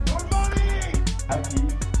happy.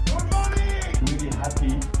 Good morning. Really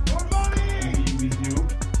happy. Good morning. To be with you.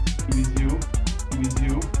 With you. With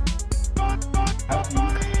you. Happy.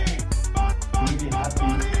 Really happy.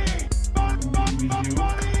 To be with you.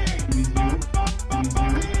 With you. With you.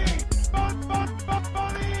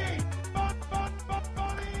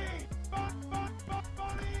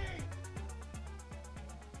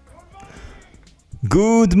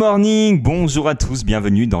 Good morning, bonjour à tous,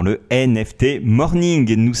 bienvenue dans le NFT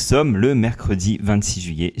Morning. Nous sommes le mercredi 26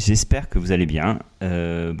 juillet, j'espère que vous allez bien.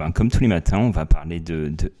 Comme tous les matins, on va parler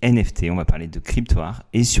de NFT, on va parler de crypto-art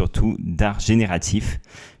et surtout d'art génératif,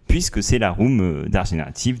 puisque c'est la room d'art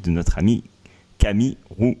génératif de notre ami Camille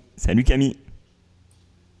Roux. Salut Camille.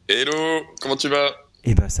 Hello, comment tu vas ?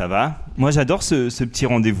 Eh ben ça va. Moi j'adore ce petit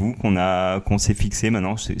rendez-vous qu'on s'est fixé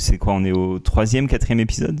maintenant. C'est quoi, on est au 3e, 4e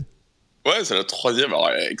épisode ? Ouais, c'est la 3e,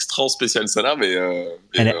 alors extra spéciale celle-là, mais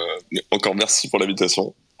encore merci pour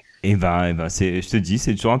l'invitation. Je te dis,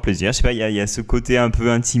 c'est toujours un plaisir. Je sais pas, il y a ce côté un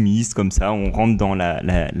peu intimiste comme ça. On rentre dans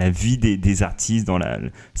la vie des artistes.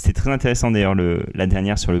 C'était très intéressant d'ailleurs la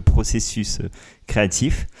dernière sur le processus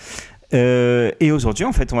créatif. Et aujourd'hui,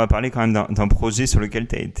 en fait, on va parler quand même d'un projet sur lequel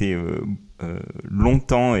tu as été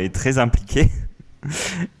longtemps et très impliqué.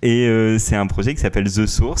 Et c'est un projet qui s'appelle The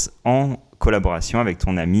Source en collaboration avec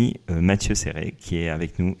ton ami Matthieu Segret qui est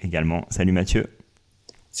avec nous également. Salut Mathieu.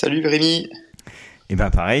 Salut Rémi. Et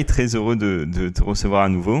pareil, très heureux de te recevoir à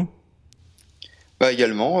nouveau.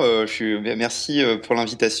 Également, merci pour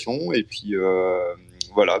l'invitation et puis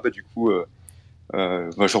j'aurai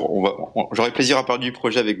plaisir à parler du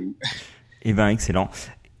projet avec vous. Excellent.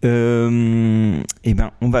 On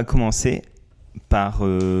va commencer par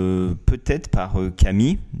peut-être par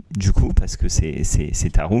Camille du coup parce que c'est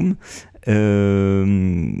ta room.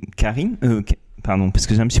 Karim, pardon, parce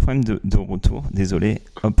que j'ai un petit problème de retour, désolé.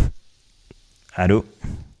 Hop, allô.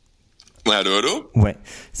 Allô. Ouais,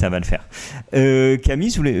 ça va le faire.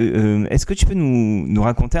 Camille, est-ce que tu peux nous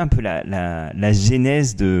raconter un peu la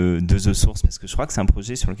genèse de The Source, parce que je crois que c'est un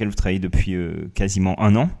projet sur lequel vous travaillez depuis quasiment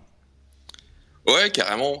 1 an. Ouais,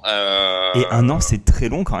 carrément. Et 1 an, c'est très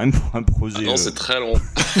long quand même pour un projet. 1 an, c'est très long.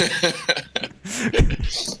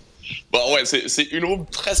 C'est une room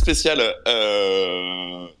très spéciale.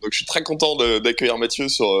 Donc, je suis très content d'accueillir Mathieu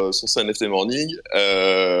sur son NFT Morning.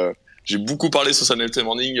 J'ai beaucoup parlé sur son NFT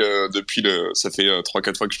Morning depuis ça fait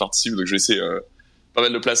 3-4 fois que je participe, donc je vais laisser pas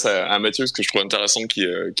mal de place à Mathieu, parce que je trouve intéressant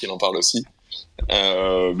qu'il en parle aussi.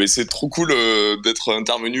 Mais c'est trop cool d'être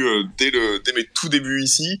intervenu dès mes tout débuts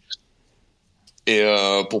ici. Et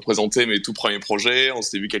pour présenter mes tout premiers projets, on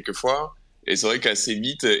s'était vu quelques fois, et c'est vrai qu'assez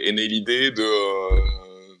vite est née l'idée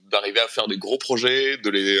d'arriver à faire des gros projets,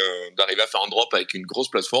 d'arriver à faire un drop avec une grosse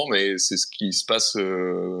plateforme, et c'est ce qui se passe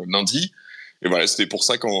lundi. Et voilà, c'était pour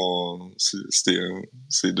ça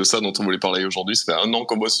c'est de ça dont on voulait parler aujourd'hui. Ça fait 1 an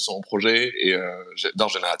qu'on bosse sur un projet d'art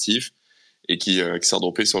génératif et qui s'est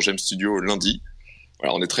redroppé sur GM.studio lundi.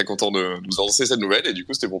 Voilà, on est très content de vous annoncer cette nouvelle, et du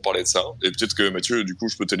coup c'était pour parler de ça. Et peut-être que Mathieu, du coup,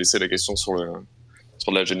 je peux te laisser la question sur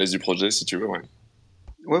la genèse du projet si tu veux.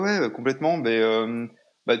 Ouais, complètement.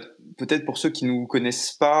 Peut-être pour ceux qui nous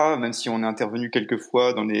connaissent pas, même si on est intervenu quelques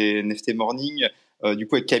fois dans les NFT Morning, du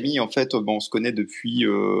coup avec Camille, en fait, on se connaît depuis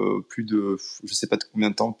plus de, je sais pas de combien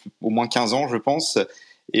de temps, au moins 15 ans, je pense.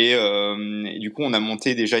 Et du coup, on a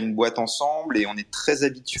monté déjà une boîte ensemble, et on est très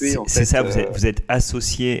habitués. C'est ça, vous êtes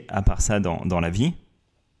associés à part ça dans la vie.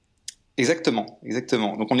 Exactement.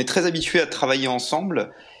 Donc on est très habitués à travailler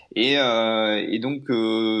ensemble, et donc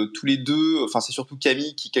tous les deux, enfin c'est surtout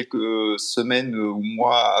Camille qui quelques semaines ou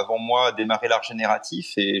mois avant moi a démarré l'art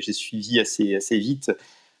génératif, et j'ai suivi assez vite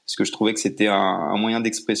parce que je trouvais que c'était un moyen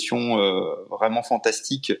d'expression vraiment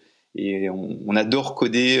fantastique, et on adore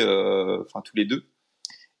coder, tous les deux.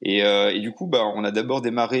 Et du coup, on a d'abord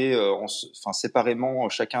démarré séparément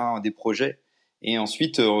chacun des projets. Et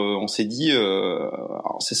ensuite, on s'est dit,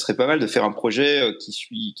 ce serait pas mal de faire un projet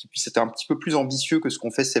qui puisse être un petit peu plus ambitieux que ce qu'on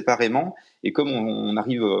fait séparément. Et comme on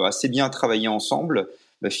arrive assez bien à travailler ensemble,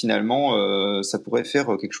 finalement, ça pourrait faire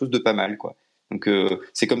quelque chose de pas mal, quoi. Donc,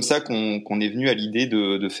 c'est comme ça qu'on est venu à l'idée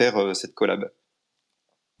de faire cette collab.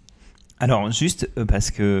 Alors, juste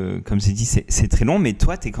parce que, comme j'ai dit, c'est très long, mais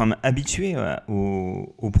toi, tu es quand même habitué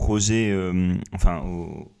au projet,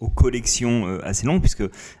 aux collections assez longues, puisque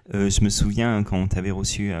je me souviens quand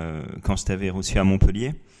je t'avais reçu à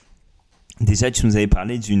Montpellier, déjà, tu nous avais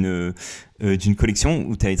parlé d'une collection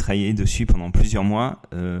où tu avais travaillé dessus pendant plusieurs mois.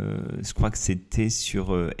 Je crois que c'était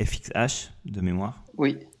sur FXH, de mémoire.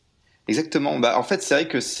 Oui, exactement. En fait, c'est vrai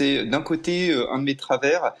que c'est d'un côté, un de mes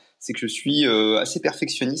travers, c'est que je suis assez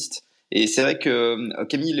perfectionniste. Et c'est vrai que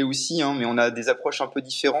Camille l'est aussi, mais on a des approches un peu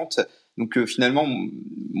différentes. Donc finalement,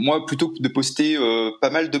 moi, plutôt que de poster pas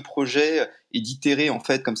mal de projets et d'itérer en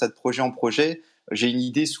fait comme ça de projet en projet, j'ai une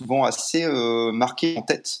idée souvent assez marquée en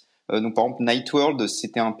tête. Donc par exemple, Night World,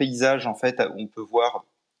 c'était un paysage en fait où on peut voir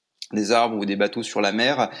des arbres ou des bateaux sur la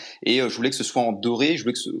mer, et je voulais que ce soit en doré. Je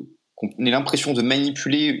voulais qu'on ait l'impression de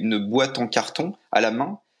manipuler une boîte en carton à la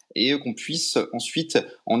main, et qu'on puisse ensuite,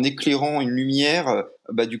 en éclairant une lumière,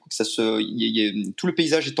 du coup que tout le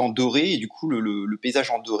paysage est en doré, et du coup le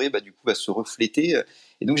paysage en doré du coup va se refléter.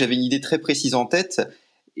 Et donc j'avais une idée très précise en tête,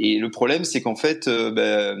 et le problème c'est qu'en fait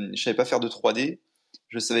je savais pas faire de 3D,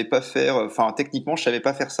 je savais pas faire, techniquement je savais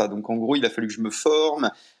pas faire ça. Donc en gros il a fallu que je me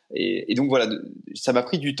forme, et donc voilà, ça m'a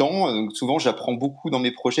pris du temps. Donc souvent j'apprends beaucoup dans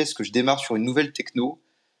mes projets parce que je démarre sur une nouvelle techno.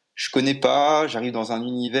 Je connais pas, j'arrive dans un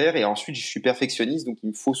univers, et ensuite je suis perfectionniste, donc il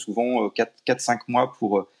me faut souvent 4-5 mois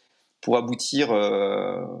pour aboutir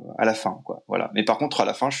à la fin, quoi. Voilà. Mais par contre, à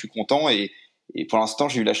la fin, je suis content, et pour l'instant,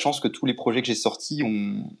 j'ai eu la chance que tous les projets que j'ai sortis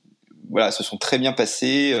se sont très bien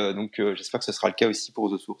passés, donc j'espère que ce sera le cas aussi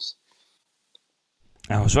pour The Source.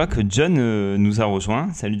 Alors, je vois que John nous a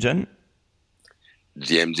rejoint. Salut John.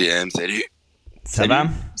 GM, salut. Ça va ?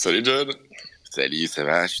 Salut John. Salut, ça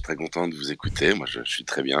va, je suis très content de vous écouter. Moi, je suis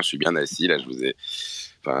très bien, je suis bien assis. Là, je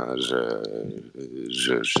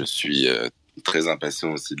suis très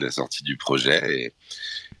impatient aussi de la sortie du projet.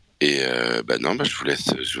 Je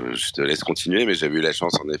te laisse continuer, mais j'avais eu la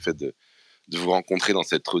chance, en effet, de vous rencontrer dans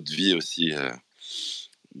cette autre vie aussi.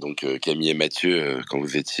 Donc, Camille et Mathieu, quand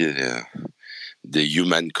vous étiez des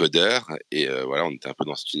human coders. Et voilà, on était un peu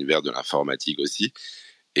dans cet univers de l'informatique aussi.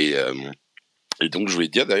 Et donc, je voulais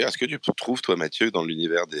te dire, d'ailleurs, est-ce que tu trouves, toi, Mathieu, dans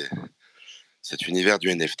cet univers du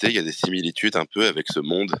NFT, il y a des similitudes un peu avec ce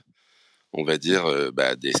monde, on va dire,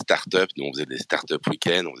 des startups. Nous, on faisait des startup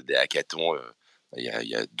week-ends, on faisait des hackathons il y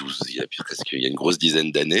a une grosse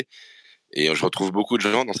dizaine d'années. Et je retrouve beaucoup de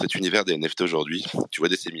gens dans cet univers des NFT aujourd'hui. Tu vois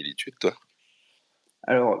des similitudes, toi ?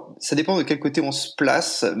 Alors, ça dépend de quel côté on se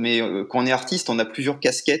place, mais quand on est artiste, on a plusieurs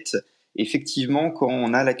casquettes. Effectivement, quand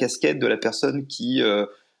on a la casquette de la personne qui a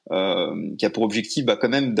pour objectif quand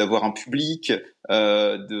même d'avoir un public,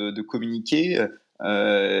 de communiquer,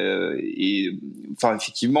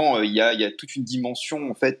 effectivement il y a toute une dimension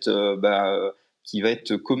en fait qui va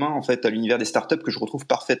être commun en fait à l'univers des startups, que je retrouve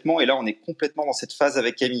parfaitement. Et là on est complètement dans cette phase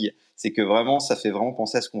avec Camille, c'est que vraiment ça fait vraiment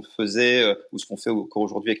penser à ce qu'on faisait ou ce qu'on fait encore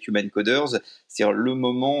aujourd'hui avec Human Coders. C'est le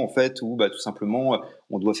moment en fait où tout simplement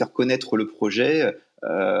on doit faire connaître le projet.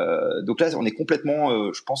 Donc là, on est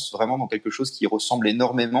complètement, je pense, vraiment dans quelque chose qui ressemble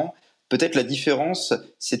énormément. Peut-être la différence,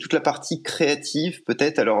 c'est toute la partie créative,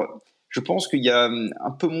 peut-être. Alors, je pense qu'il y a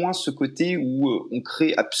un peu moins ce côté où on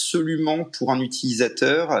crée absolument pour un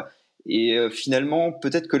utilisateur, et finalement,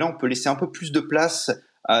 peut-être que là, on peut laisser un peu plus de place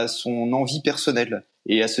à son envie personnelle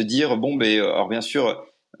et à se dire, alors bien sûr,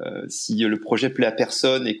 si le projet plaît à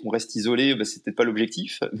personne et qu'on reste isolé, c'est peut-être pas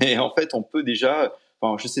l'objectif, mais en fait, on peut déjà...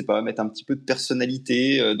 je sais pas, mettre un petit peu de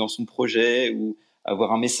personnalité dans son projet, ou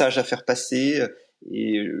avoir un message à faire passer.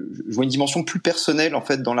 Et je vois une dimension plus personnelle en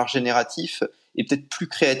fait dans l'art génératif, et peut-être plus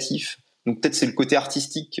créatif. Donc peut-être c'est le côté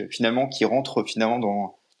artistique finalement qui rentre finalement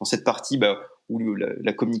dans cette partie où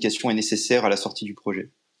la communication est nécessaire à la sortie du projet.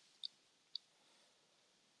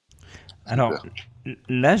 Alors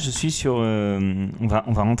là, je suis sur. On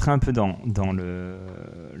va rentrer un peu dans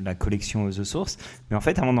la collection The Source, mais en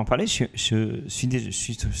fait, avant d'en parler, je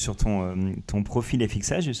suis sur ton profil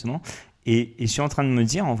FXA justement, et je suis en train de me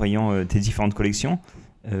dire, en voyant tes différentes collections,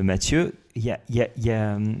 Mathieu, il y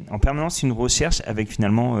a en permanence une recherche avec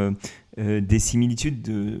finalement des similitudes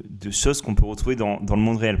de choses qu'on peut retrouver dans le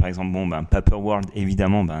monde réel. Par exemple, Paper World,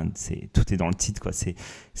 évidemment, tout est dans le titre, quoi.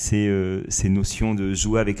 Ces notions de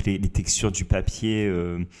jouer avec les textures du papier,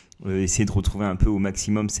 essayer de retrouver un peu au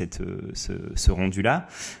maximum ce rendu-là.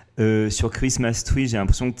 Sur Christmas Tree, j'ai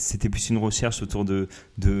l'impression que c'était plus une recherche autour de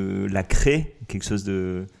la craie, quelque chose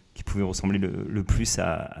qui pouvait ressembler le plus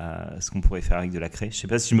à ce qu'on pourrait faire avec de la craie. Je sais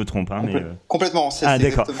pas si je me trompe, mais complètement. C'est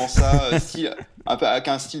exactement ça, avec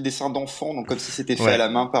un style dessin d'enfant, donc comme si c'était fait à la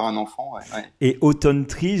main par un enfant. Ouais. Et Autumn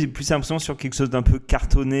Tree, j'ai plus l'impression sur quelque chose d'un peu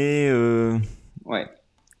cartonné. Ouais,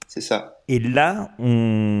 c'est ça. Et là,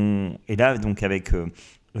 donc avec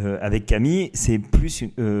Camille, c'est plus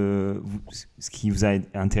ce qui vous a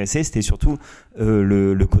intéressé, c'était surtout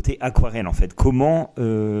le côté aquarelle en fait. Comment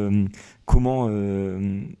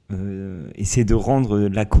essayer de rendre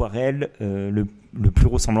l'aquarelle le plus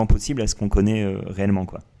ressemblant possible à ce qu'on connaît réellement,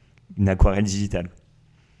 quoi. Une aquarelle digitale.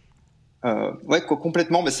 Ouais,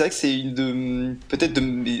 complètement. Mais c'est vrai que c'est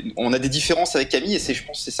on a des différences avec Camille, et je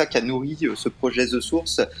pense que c'est ça qui a nourri ce projet The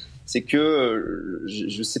Source. C'est que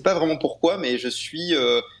je sais pas vraiment pourquoi, mais je suis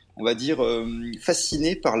on va dire,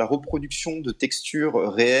 fasciné par la reproduction de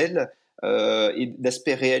textures réelles et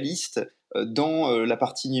d'aspects réalistes dans la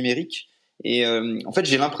partie numérique. Et en fait,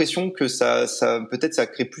 j'ai l'impression que ça peut-être ça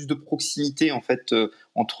crée plus de proximité en fait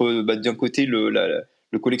entre d'un côté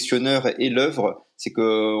le collectionneur et l'œuvre. C'est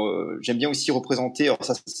que j'aime bien aussi représenter, alors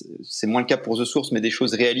ça c'est moins le cas pour The Source, mais des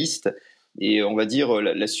choses réalistes. Et on va dire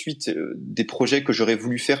la suite des projets que j'aurais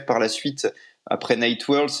voulu faire par la suite après Night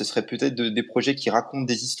World, ce serait peut-être des projets qui racontent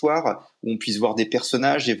des histoires où on puisse voir des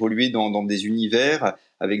personnages évoluer dans des univers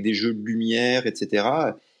avec des jeux de lumière,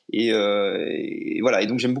 etc. Et voilà. Et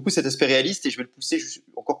donc j'aime beaucoup cet aspect réaliste et je vais le pousser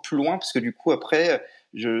encore plus loin parce que du coup après,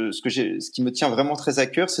 ce qui me tient vraiment très à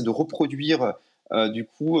cœur, c'est de reproduire du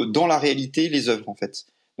coup dans la réalité les œuvres en fait.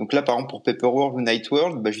 Donc là, par exemple pour Paper World ou Night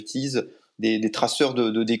World, j'utilise des traceurs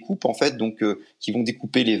de découpe en fait, donc qui vont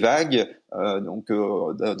découper les vagues.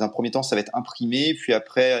 D'un premier temps, ça va être imprimé, puis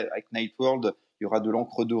après avec Night World, il y aura de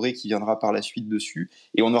l'encre dorée qui viendra par la suite dessus,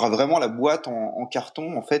 et on aura vraiment la boîte en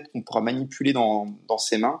carton en fait qu'on pourra manipuler dans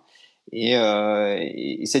ses mains. Et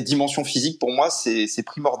cette dimension physique pour moi c'est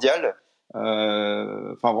primordial.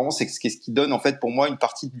 Enfin vraiment c'est ce qui donne en fait pour moi une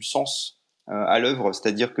partie du sens à l'œuvre,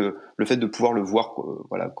 c'est-à-dire que le fait de pouvoir le voir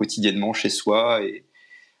voilà quotidiennement chez soi et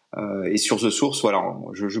sur The Source, voilà,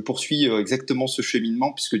 je poursuis exactement ce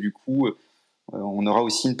cheminement puisque du coup, on aura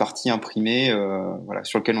aussi une partie imprimée, voilà,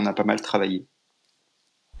 sur laquelle on a pas mal travaillé.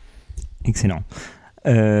 Excellent.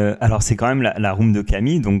 Alors c'est quand même la room de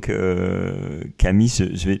Camille, donc Camille,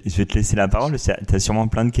 je vais te laisser la parole. T'as sûrement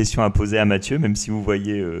plein de questions à poser à Matthieu, même si vous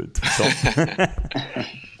voyez tout le temps.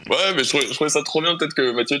 Ouais, mais je trouvais ça trop bien, peut-être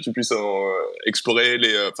que Mathieu, tu puisses explorer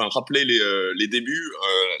rappeler les débuts.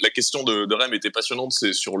 La question de Rem était passionnante,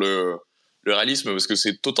 c'est sur le réalisme, parce que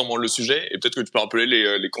c'est totalement le sujet, et peut-être que tu peux rappeler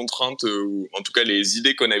les contraintes, ou en tout cas les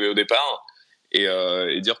idées qu'on avait au départ, et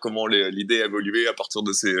dire comment l'idée a évolué à partir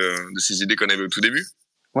de ces idées qu'on avait au tout début.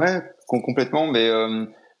 Ouais, complètement, mais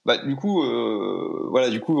du coup,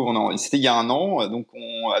 c'était il y a un an, donc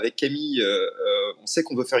avec Camille, on sait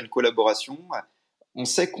qu'on veut faire une collaboration. On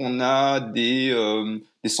sait qu'on a des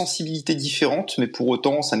sensibilités différentes, mais pour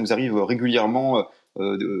autant, ça nous arrive régulièrement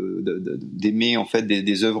d'aimer en fait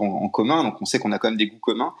des œuvres en commun. Donc, on sait qu'on a quand même des goûts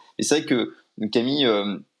communs. Et c'est vrai que Camille,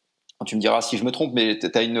 tu me diras si je me trompe, mais tu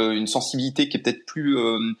as une sensibilité qui est peut-être plus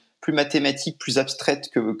mathématique, plus abstraite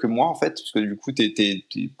que moi en fait, parce que du coup, tes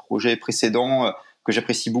projets précédents que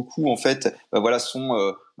j'apprécie beaucoup en fait,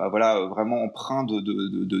 sont vraiment empreints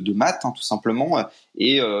de maths, hein, tout simplement.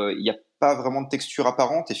 Et il y a pas vraiment de texture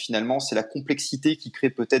apparente et finalement c'est la complexité qui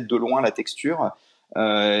crée peut-être de loin la texture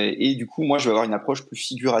et du coup moi je vais avoir une approche plus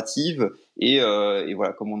figurative et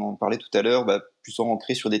voilà comme on en parlait tout à l'heure plus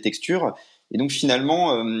ancrée sur des textures et donc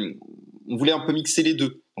finalement on voulait un peu mixer les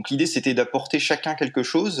deux, donc l'idée c'était d'apporter chacun quelque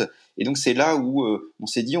chose et donc c'est là où on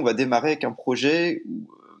s'est dit on va démarrer avec un projet où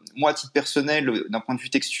moi à titre personnel d'un point de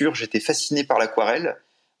vue texture j'étais fasciné par l'aquarelle.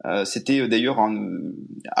 C'était d'ailleurs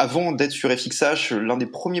avant d'être sur FXH, l'un des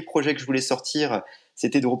premiers projets que je voulais sortir,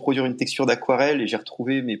 c'était de reproduire une texture d'aquarelle et j'ai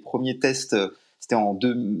retrouvé mes premiers tests, c'était en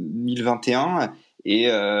 2021 et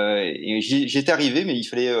j'étais arrivé mais il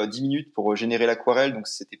fallait 10 minutes pour générer l'aquarelle donc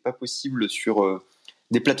c'était pas possible sur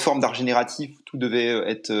des plateformes d'art génératif où tout devait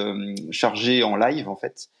être chargé en live en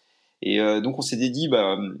fait. Et donc on s'est dit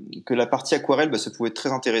que la partie aquarelle ça pouvait être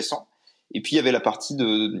très intéressant. Et puis il y avait la partie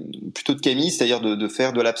plutôt de Camille, c'est-à-dire de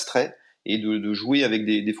faire de l'abstrait et de jouer avec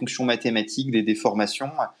des fonctions mathématiques, des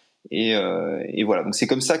déformations. Et voilà. Donc c'est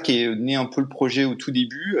comme ça qu'est né un peu le projet au tout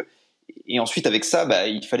début. Et ensuite avec ça,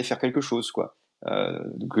 il fallait faire quelque chose, quoi.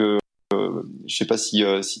 Je sais pas si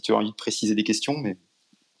tu as envie de préciser des questions, mais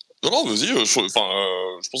Non, vas-y.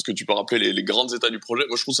 Je pense que tu peux rappeler les grandes étapes du projet.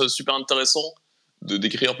 Moi, je trouve ça super intéressant de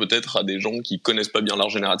décrire peut-être à des gens qui connaissent pas bien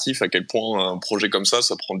l'art génératif à quel point un projet comme ça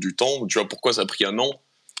prend du temps. Tu vois pourquoi ça a pris un an.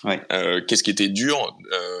 Ouais. Qu'est-ce qui était dur.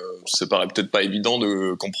 Ça paraît peut-être pas évident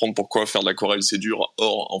de comprendre pourquoi faire de l'aquarelle c'est dur.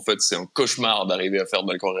 Or, en fait, c'est un cauchemar d'arriver à faire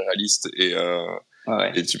de l'aquarelle réaliste.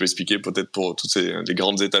 Et tu peux expliquer peut-être pour toutes les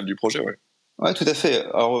grandes étapes du projet. Ouais. Ouais, tout à fait.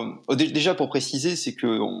 Alors déjà pour préciser, c'est que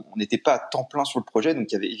on n'était pas à temps plein sur le projet, donc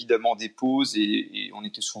il y avait évidemment des pauses et on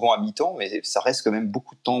était souvent à mi-temps, mais ça reste quand même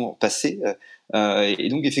beaucoup de temps passé. Et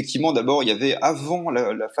donc effectivement, d'abord il y avait avant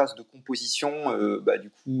la phase de composition,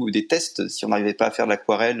 du coup des tests. Si on n'arrivait pas à faire de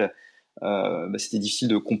l'aquarelle, c'était difficile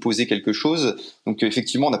de composer quelque chose. Donc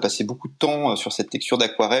effectivement, on a passé beaucoup de temps sur cette texture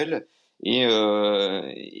d'aquarelle.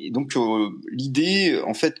 Et donc l'idée,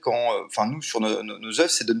 en fait, nous sur nos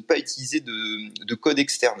œuvres, c'est de ne pas utiliser de code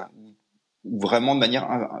externe, ou vraiment de manière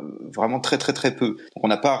vraiment très très très peu. Donc on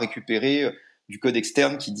n'a pas à récupérer du code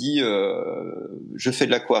externe qui dit je fais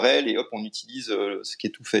de l'aquarelle et hop on utilise ce qui est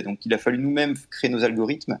tout fait. Donc il a fallu nous-mêmes créer nos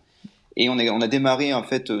algorithmes et on a démarré en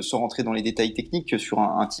fait sans rentrer dans les détails techniques sur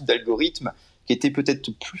un type d'algorithme qui était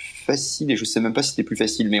peut-être plus facile et je sais même pas si c'était plus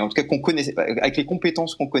facile, mais en tout cas qu'on connaissait avec les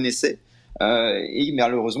compétences qu'on connaissait et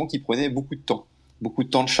malheureusement qui prenait beaucoup de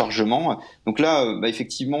temps de chargement. Donc là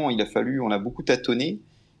effectivement on a beaucoup tâtonné.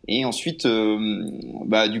 Et ensuite,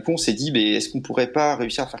 du coup, on s'est dit, est-ce qu'on pourrait pas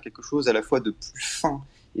réussir à faire quelque chose à la fois de plus fin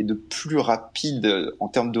et de plus rapide en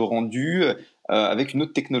termes de rendu avec une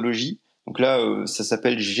autre technologie. Donc là, ça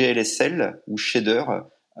s'appelle GLSL ou shader.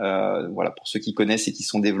 Pour ceux qui connaissent et qui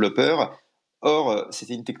sont développeurs. Or,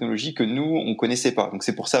 c'était une technologie que nous, on connaissait pas. Donc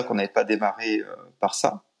c'est pour ça qu'on n'avait pas démarré par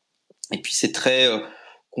ça. Et puis c'est très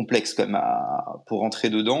complexe quand même pour rentrer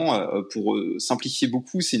dedans. Pour simplifier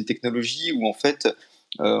beaucoup, c'est une technologie où en fait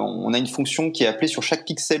on a une fonction qui est appelée sur chaque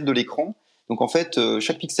pixel de l'écran. Donc en fait,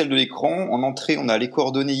 chaque pixel de l'écran, en entrée, on a les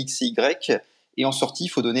coordonnées X et Y, et en sortie, il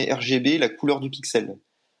faut donner RGB, la couleur du pixel.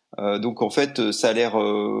 Donc en fait, ça a l'air,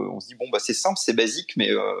 on se dit c'est simple, c'est basique, mais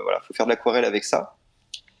faut faire de l'aquarelle avec ça.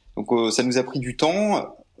 Donc ça nous a pris du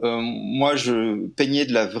temps. Moi, je peignais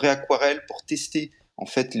de la vraie aquarelle pour tester en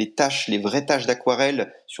fait les vraies taches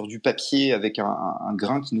d'aquarelle sur du papier avec un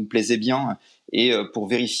grain qui nous plaisait bien et pour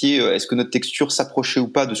vérifier est-ce que notre texture s'approchait ou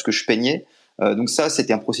pas de ce que je peignais. Donc ça,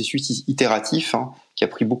 c'était un processus itératif qui a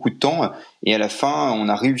pris beaucoup de temps et à la fin, on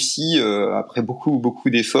a réussi après beaucoup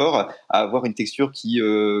d'efforts à avoir une texture qui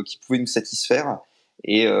pouvait nous satisfaire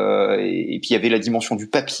et puis il y avait la dimension du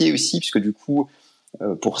papier aussi puisque du coup,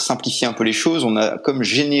 pour simplifier un peu les choses, on a comme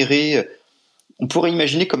généré. On pourrait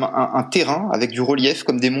imaginer comme un terrain avec du relief,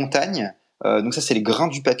 comme des montagnes. Donc ça, c'est les grains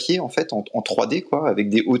du papier en fait en 3D, quoi, avec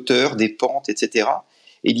des hauteurs, des pentes, etc.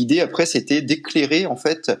 Et l'idée après, c'était d'éclairer en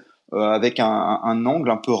fait avec un angle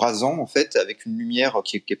un peu rasant en fait, avec une lumière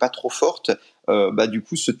qui est pas trop forte. Du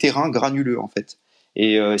coup, ce terrain granuleux en fait.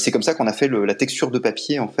 Et c'est comme ça qu'on a fait la texture de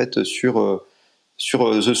papier en fait sur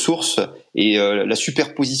The Source et la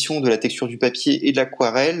superposition de la texture du papier et de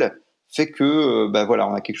l'aquarelle fait que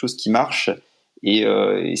on a quelque chose qui marche. Et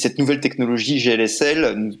cette nouvelle technologie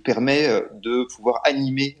GLSL nous permet de pouvoir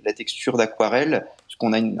animer la texture d'aquarelle, parce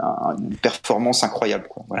qu'on a une performance incroyable,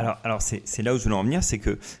 quoi. Voilà. Alors c'est là où je voulais en venir, c'est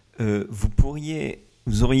que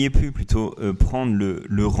vous auriez pu plutôt prendre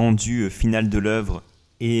le rendu final de l'œuvre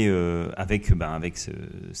et avec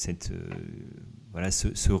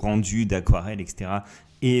ce rendu d'aquarelle, etc.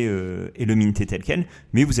 Et le minter tel quel,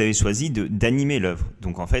 mais vous avez choisi d'animer l'œuvre.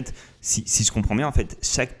 Donc en fait, si je comprends bien, en fait,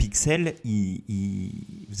 chaque pixel,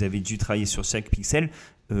 vous avez dû travailler sur chaque pixel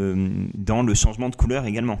dans le changement de couleur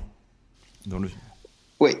également.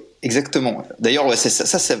 Oui, exactement. D'ailleurs,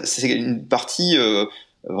 c'est une partie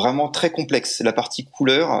vraiment très complexe. La partie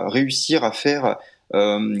couleur, réussir à faire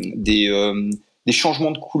des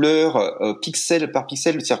changements de couleur pixel par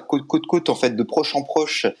pixel, c'est-à-dire côte en fait, de proche en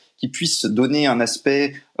proche, qui puissent donner un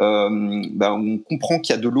aspect où on comprend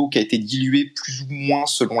qu'il y a de l'eau qui a été diluée plus ou moins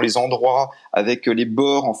selon les endroits, avec les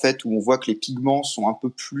bords en fait où on voit que les pigments sont un peu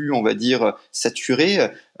plus, on va dire, saturés.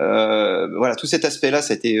 Tout cet aspect-là,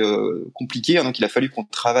 ça a été compliqué, donc il a fallu qu'on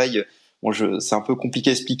travaille. C'est un peu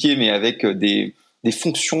compliqué à expliquer, mais avec des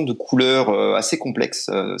fonctions de couleurs assez complexes.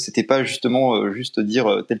 C'était pas justement juste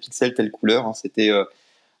dire tel pixel, telle couleur. C'était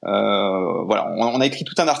on a écrit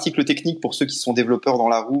tout un article technique pour ceux qui sont développeurs dans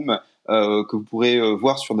la room que vous pourrez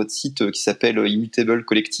voir sur notre site qui s'appelle Immutable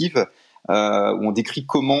Collective, où on décrit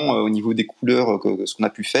comment au niveau des couleurs ce qu'on a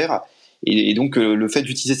pu faire. Et donc le fait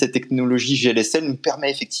d'utiliser cette technologie GLSL nous permet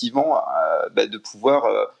effectivement de pouvoir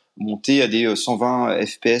monter à des 120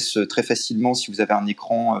 fps très facilement si vous avez un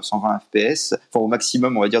écran 120 fps, enfin au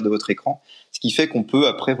maximum on va dire de votre écran, ce qui fait qu'on peut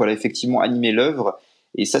après effectivement animer l'œuvre.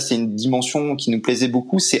 Et ça, c'est une dimension qui nous plaisait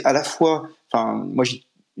beaucoup. C'est à la fois, moi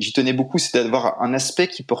j'y tenais beaucoup, c'est d'avoir un aspect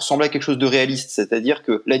qui peut ressembler à quelque chose de réaliste, c'est-à-dire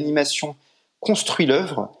que l'animation construit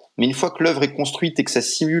l'œuvre, mais une fois que l'œuvre est construite et que ça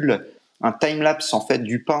simule un time-lapse en fait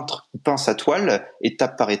du peintre qui peint sa toile,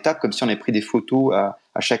 étape par étape, comme si on avait pris des photos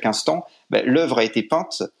à chaque instant, l'œuvre a été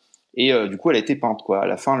peinte et du coup elle a été peinte, quoi. À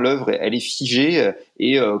la fin, l'œuvre elle est figée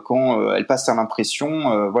et quand elle passe à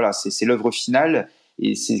l'impression, c'est l'œuvre finale.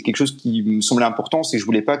 Et c'est quelque chose qui me semblait important, c'est que je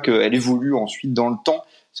voulais pas qu'elle évolue ensuite dans le temps,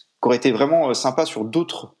 ce qui aurait été vraiment sympa sur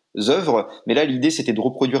d'autres œuvres. Mais là, l'idée, c'était de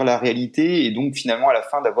reproduire la réalité et donc finalement, à la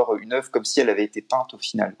fin, d'avoir une œuvre comme si elle avait été peinte au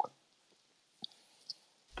final, quoi.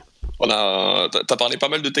 T'as parlé pas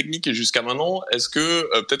mal de techniques jusqu'à maintenant. Est-ce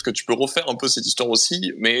que peut-être que tu peux refaire un peu cette histoire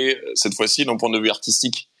aussi, mais cette fois-ci d'un point de vue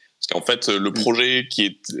artistique? Parce qu'en fait, le projet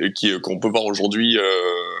qu'on peut voir aujourd'hui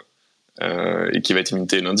et qui va être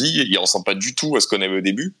imité lundi, il ressemble pas du tout à ce qu'on avait au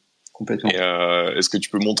début. Complètement. Et est-ce que tu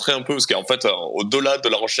peux montrer un peu, parce qu'en fait, au-delà de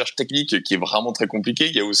la recherche technique qui est vraiment très compliquée,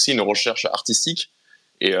 il y a aussi une recherche artistique.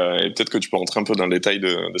 Et peut-être que tu peux rentrer un peu dans le détail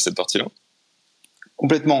de cette partie-là.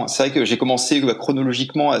 Complètement. C'est vrai que j'ai commencé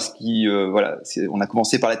chronologiquement à ce qui, on a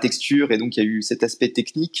commencé par la texture et donc il y a eu cet aspect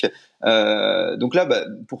technique. Donc là,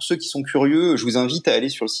 pour ceux qui sont curieux, je vous invite à aller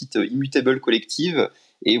sur le site Immutable Collective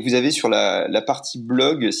et vous avez sur la partie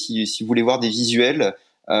blog, si vous voulez voir des visuels,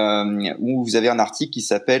 où vous avez un article qui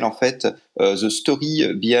s'appelle en fait The Story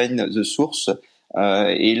Behind the Source.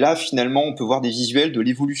 Et là, finalement, on peut voir des visuels de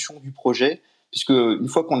l'évolution du projet, puisque une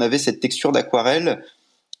fois qu'on avait cette texture d'aquarelle,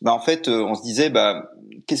 en fait, on se disait,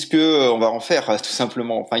 qu'est-ce que on va en faire, tout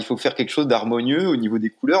simplement. Enfin, il faut faire quelque chose d'harmonieux au niveau des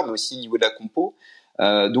couleurs, mais aussi au niveau de la compo.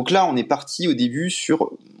 Donc là, on est parti au début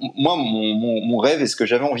sur, moi, mon rêve et ce que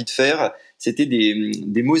j'avais envie de faire, c'était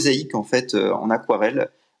des mosaïques en fait en aquarelle.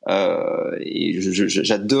 Et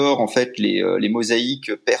j'adore en fait les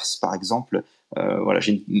mosaïques perses, par exemple.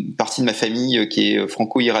 J'ai une partie de ma famille qui est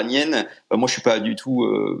franco-iranienne. Moi, je suis pas du tout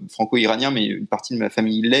franco-iranien, mais une partie de ma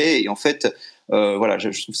famille l'est. Et en fait,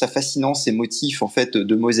 je trouve ça fascinant, ces motifs en fait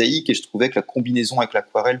de mosaïque, et je trouvais que la combinaison avec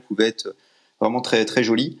l'aquarelle pouvait être vraiment très très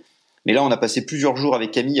jolie. Mais là, on a passé plusieurs jours avec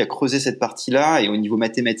Camille à creuser cette partie-là, et au niveau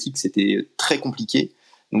mathématique, c'était très compliqué.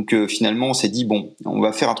 Donc finalement, on s'est dit on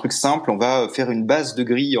va faire un truc simple, on va faire une base de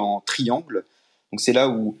grille en triangle. Donc c'est là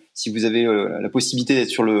où, si vous avez la possibilité d'être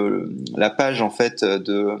sur la page en fait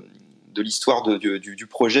de l'histoire du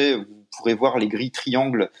projet, vous pourrez voir les grilles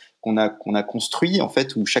triangles qu'on a construit en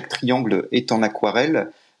fait, où chaque triangle est en aquarelle.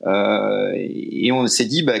 Et on s'est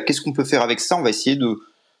dit qu'est-ce qu'on peut faire avec ça ? On va essayer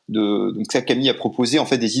donc ça, Camille a proposé en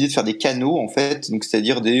fait des idées de faire des canaux en fait, donc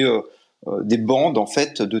c'est-à-dire des bandes en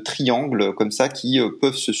fait de triangles comme ça qui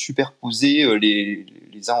peuvent se superposer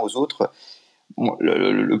les uns aux autres. Bon,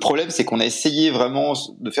 le problème, c'est qu'on a essayé vraiment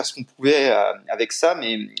de faire ce qu'on pouvait avec ça,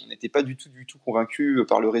 mais on n'était pas du tout convaincu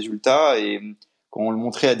par le résultat. Et quand on le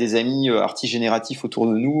montrait à des amis artistes génératifs autour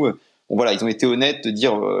de nous, ils ont été honnêtes de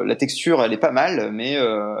dire la texture, elle est pas mal, mais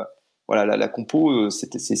la compo,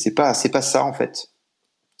 c'est pas ça en fait.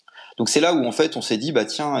 Donc c'est là où en fait on s'est dit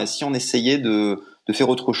tiens, si on essayait de faire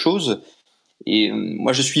autre chose. Et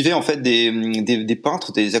moi, je suivais en fait des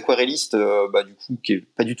peintres, des aquarellistes, du coup, qui est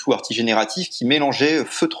pas du tout artigénératif, qui mélangeaient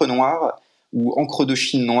feutre noir ou encre de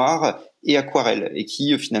Chine noire et aquarelle, et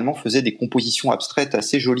qui finalement faisaient des compositions abstraites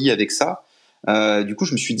assez jolies avec ça. Du coup,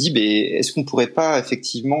 je me suis dit, est-ce qu'on pourrait pas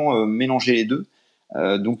effectivement mélanger les deux ?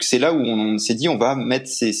 Donc c'est là où on s'est dit, on va mettre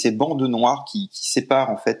ces bandes noires qui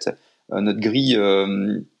séparent en fait notre grille.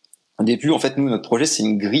 Au début, en fait, nous, notre projet, c'est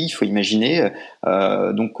une grille, il faut imaginer.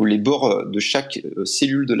 Donc, les bords de chaque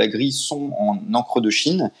cellule de la grille sont en encre de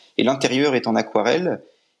Chine et l'intérieur est en aquarelle.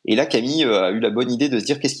 Et là, Camille a eu la bonne idée de se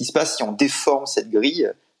dire qu'est-ce qui se passe si on déforme cette grille.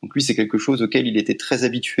 Donc, lui, c'est quelque chose auquel il était très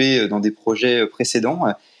habitué dans des projets précédents.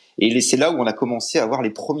 Et c'est là où on a commencé à avoir les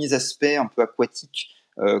premiers aspects un peu aquatiques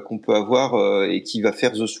qu'on peut avoir et qui va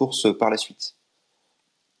faire The Source par la suite.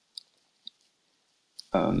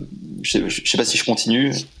 Je sais pas si je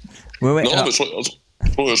continue. Ouais. Non,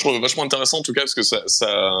 je trouve vachement intéressant en tout cas, parce que ça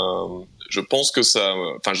je pense que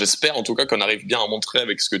j'espère en tout cas qu'on arrive bien à montrer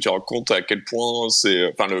avec ce que tu racontes à quel point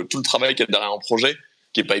c'est, tout le travail qu'il y a derrière un projet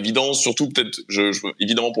qui est pas évident, surtout peut-être,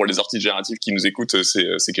 évidemment pour les artistes génératifs qui nous écoutent,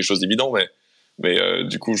 c'est quelque chose d'évident, mais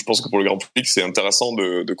du coup, je pense que pour le grand public, c'est intéressant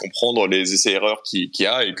de comprendre les essais-erreurs qu'il y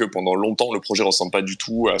a, et que pendant longtemps, le projet ressemble pas du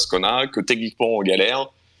tout à ce qu'on a, que techniquement on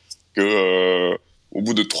galère, que au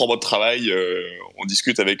bout de 3 mois de travail, on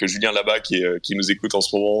discute avec Julien là-bas qui nous écoute en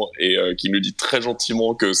ce moment et qui nous dit très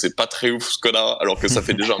gentiment que c'est pas très ouf ce qu'on a, alors que ça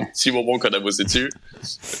fait déjà un petit moment qu'on a bossé dessus.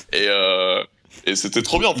 Et c'était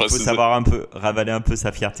trop bien. Il faut savoir ravaler un peu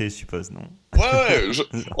sa fierté, je suppose, non ? Ouais,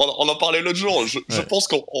 on en parlait l'autre jour. Je pense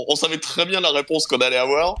qu'on savait très bien la réponse qu'on allait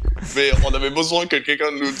avoir, mais on avait besoin que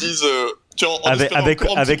quelqu'un nous dise, avec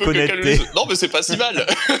honnêteté. Non, mais c'est pas si mal.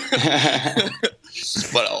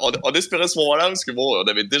 Voilà, on espérait ce moment-là, parce que on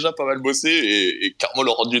avait déjà pas mal bossé et carrément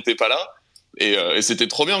le rendu était pas là. Et c'était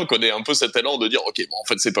trop bien qu'on ait un peu cet élan de dire, ok, en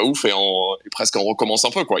fait c'est pas ouf, et presque on recommence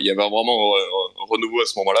un peu, quoi. Il y avait vraiment un renouveau à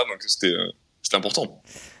ce moment-là, donc c'était important.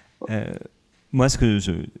 Moi, ce que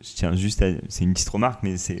je tiens juste c'est une petite remarque,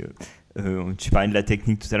 mais c'est tu parlais de la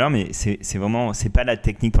technique tout à l'heure, mais c'est vraiment, c'est pas la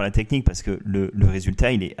technique pour la technique, parce que le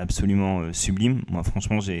résultat il est absolument sublime. Moi,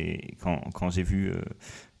 franchement, quand j'ai vu,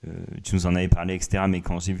 tu nous en avais parlé, etc., mais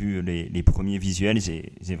quand j'ai vu les premiers visuels,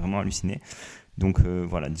 j'ai vraiment halluciné. Donc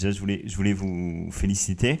voilà, déjà je voulais vous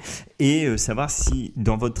féliciter et savoir si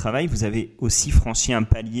dans votre travail vous avez aussi franchi un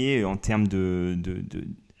palier en termes de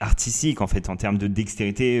artistique, en fait, en termes de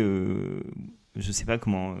dextérité. Je sais pas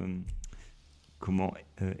comment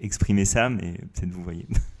exprimer ça, mais peut-être vous voyez.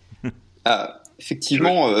 Ah,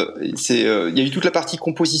 effectivement, il y a eu toute la partie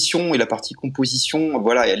composition, et la partie composition,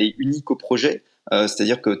 voilà, elle est unique au projet.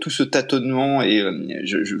 C'est-à-dire que tout ce tâtonnement, et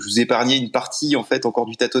je vous ai épargné une partie en fait encore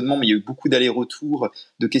du tâtonnement, mais il y a eu beaucoup d'allers-retours,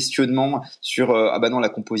 de questionnements sur ah bah non, la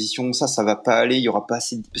composition, ça va pas aller, il y aura pas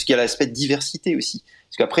assez, parce qu'il y a l'aspect de diversité aussi.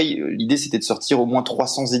 Parce qu'après l'idée c'était de sortir au moins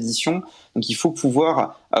 300 éditions, donc il faut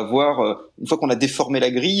pouvoir avoir une fois qu'on a déformé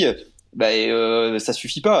la grille, ça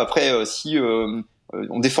suffit pas. Après si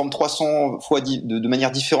on déforme 300 fois de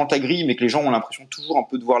manière différente la grille, mais que les gens ont l'impression toujours un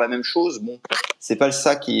peu de voir la même chose. Bon, c'est pas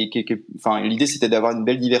ça enfin, l'idée c'était d'avoir une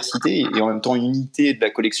belle diversité et en même temps une unité de la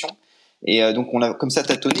collection. Et donc on a comme ça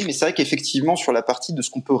tâtonné, mais c'est vrai qu'effectivement sur la partie de ce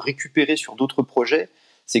qu'on peut récupérer sur d'autres projets,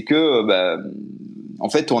 c'est que en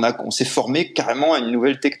fait on s'est formé carrément à une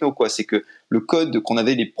nouvelle techno, quoi. C'est que le code qu'on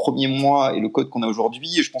avait les premiers mois et le code qu'on a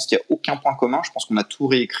aujourd'hui, je pense qu'il y a aucun point commun. Je pense qu'on a tout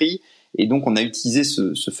réécrit. Et donc, on a utilisé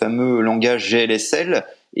ce fameux langage GLSL,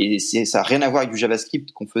 et ça n'a rien à voir avec du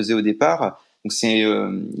JavaScript qu'on faisait au départ. Donc, c'est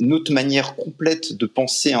une autre manière complète de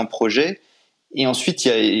penser un projet. Et ensuite, il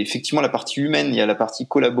y a effectivement la partie humaine, il y a la partie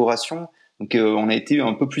collaboration. Donc, on a été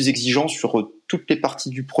un peu plus exigeant sur toutes les parties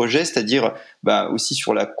du projet, c'est-à-dire aussi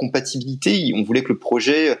sur la compatibilité. On voulait que le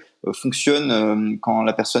projet fonctionne quand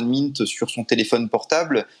la personne mint sur son téléphone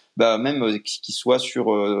portable, même qu'il soit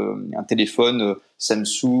sur un téléphone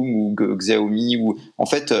Samsung ou Xiaomi, ou en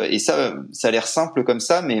fait, et ça a l'air simple comme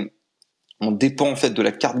ça, mais on dépend en fait de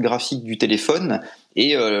la carte graphique du téléphone,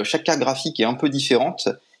 et chaque carte graphique est un peu différente.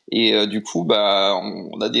 Et du coup,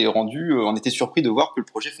 on a des rendus. On était surpris de voir que le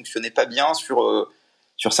projet fonctionnait pas bien sur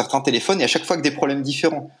certains téléphones, et à chaque fois que des problèmes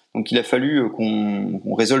différents. Donc, il a fallu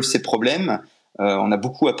qu'on résolve ces problèmes. On a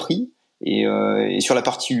beaucoup appris. Et sur la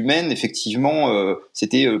partie humaine, effectivement,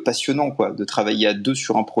 c'était passionnant, quoi, de travailler à deux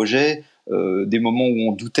sur un projet. Des moments où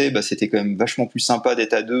on doutait, c'était quand même vachement plus sympa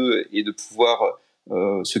d'être à deux et de pouvoir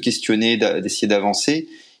se questionner, d'essayer d'avancer.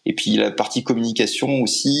 Et puis la partie communication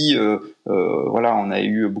aussi, voilà, on a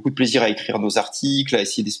eu beaucoup de plaisir à écrire nos articles, à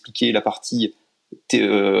essayer d'expliquer la partie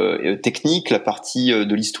technique, la partie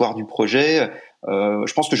de l'histoire du projet.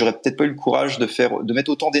 Je pense que j'aurais peut-être pas eu le courage de mettre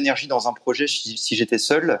autant d'énergie dans un projet si j'étais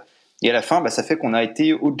seul. Et à la fin, ça fait qu'on a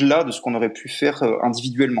été au-delà de ce qu'on aurait pu faire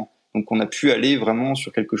individuellement. Donc on a pu aller vraiment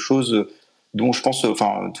sur quelque chose dont je pense,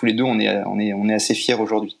 enfin tous les deux, on est assez fiers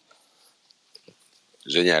aujourd'hui.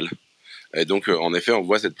 Génial. Et donc, en effet, on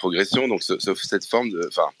voit cette progression, donc cette forme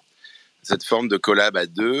de collab à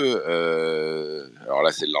deux. Alors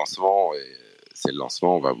là, c'est le lancement.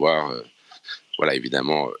 On va voir. Voilà,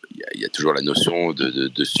 évidemment, il y a toujours la notion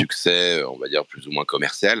de succès, on va dire plus ou moins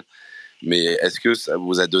commercial. Mais est-ce que ça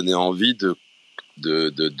vous a donné envie de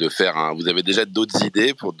faire vous avez déjà d'autres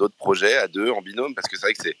idées pour d'autres projets à deux en binôme? Parce que c'est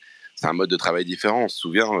vrai que c'est un mode de travail différent. On se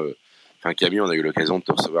souvient. Camille, on a eu l'occasion de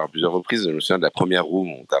te recevoir à plusieurs reprises. Je me souviens de la première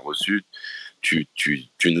room où on t'a reçu. Tu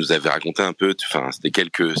nous avais raconté un peu, c'était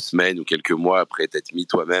quelques semaines ou quelques mois après t'être mis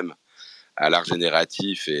toi-même à l'art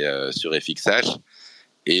génératif et sur FXH.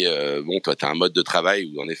 Et toi, tu as un mode de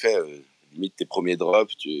travail où, en effet, limite tes premiers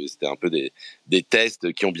drops, c'était un peu des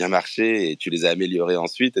tests qui ont bien marché et tu les as améliorés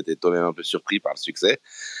ensuite. Tu étais toi-même un peu surpris par le succès.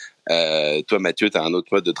 Toi, Mathieu, tu as un autre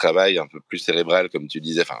mode de travail un peu plus cérébral, comme tu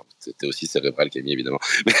disais. Enfin, c'était aussi cérébral, Camille, évidemment.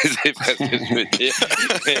 Mais c'est pas ce que je veux dire.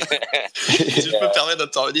 Si je peux me permettre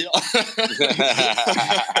d'intervenir.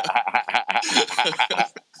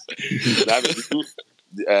 Là,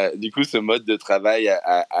 du coup, ce mode de travail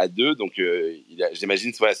à deux, donc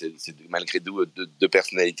j'imagine, c'est malgré tout deux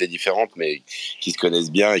personnalités différentes, mais qui se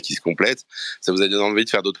connaissent bien et qui se complètent. Ça vous a donné envie de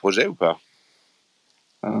faire d'autres projets ou pas?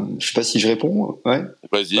 Je sais pas si je réponds. Ouais.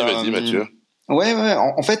 Vas-y, Mathieu. Ouais.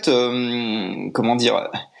 En fait, comment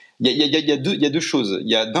dire, il y a deux choses. Il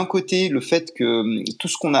y a d'un côté le fait que tout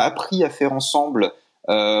ce qu'on a appris à faire ensemble,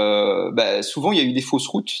 souvent il y a eu des fausses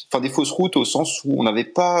routes. Enfin, des fausses routes au sens où on n'avait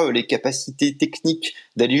pas les capacités techniques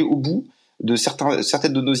d'aller au bout de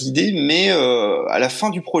certaines de nos idées. Mais à la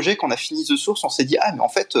fin du projet, quand on a fini The Source, on s'est dit mais en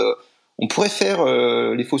fait, on pourrait faire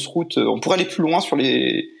les fausses routes. On pourrait aller plus loin sur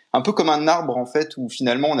un peu comme un arbre en fait, où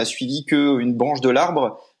finalement on a suivi qu'une branche de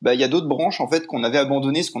l'arbre. Il y a d'autres branches en fait qu'on avait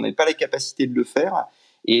abandonnées parce qu'on n'avait pas la capacité de le faire.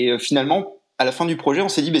 Et finalement, à la fin du projet, on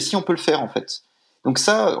s'est dit si on peut le faire en fait. Donc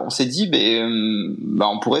ça, on s'est dit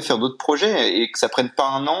on pourrait faire d'autres projets et que ça prenne pas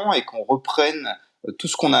un an et qu'on reprenne tout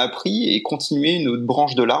ce qu'on a appris et continuer une autre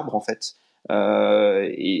branche de l'arbre en fait.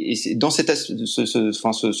 Et c'est dans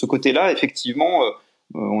ce côté-là, effectivement,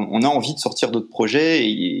 on a envie de sortir d'autres projets et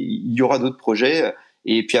il y aura d'autres projets.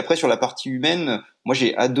 Et puis après, sur la partie humaine, moi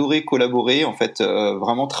j'ai adoré collaborer, en fait,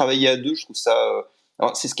 vraiment travailler à deux. Je trouve ça.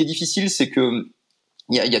 Alors, c'est ce qui est difficile, c'est que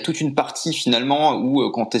il y a toute une partie finalement où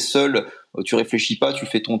quand t'es seul, tu réfléchis pas, tu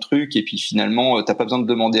fais ton truc et puis finalement t'as pas besoin de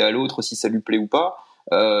demander à l'autre si ça lui plaît ou pas.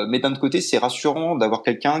 Mais d'un autre côté, c'est rassurant d'avoir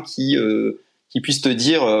quelqu'un qui puisse te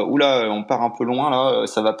dire oula, on part un peu loin là,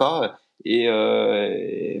 ça va pas. Et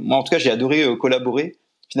moi, en tout cas, j'ai adoré collaborer.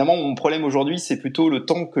 Finalement, mon problème aujourd'hui, c'est plutôt le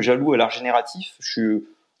temps que j'alloue à l'art génératif. Je suis,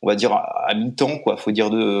 on va dire, à mi-temps, quoi. Faut dire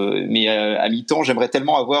mais à mi-temps, j'aimerais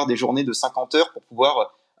tellement avoir des journées de 50 heures pour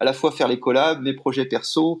pouvoir à la fois faire les collabs, mes projets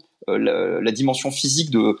perso, la dimension physique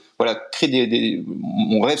de, voilà, créer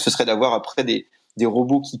mon rêve, ce serait d'avoir après des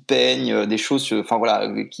robots qui peignent, des choses, enfin voilà,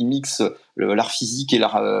 qui mixent l'art physique et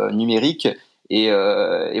l'art numérique. Et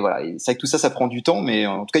voilà. Et c'est vrai que tout ça, ça prend du temps, mais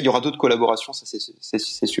en tout cas, il y aura d'autres collaborations, ça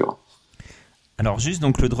c'est sûr. Alors juste,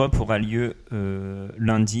 donc le drop aura lieu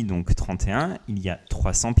lundi, donc 31. Il y a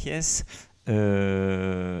 300 pièces.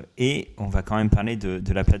 Et on va quand même parler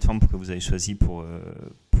de la plateforme que vous avez choisie pour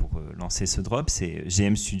lancer ce drop. C'est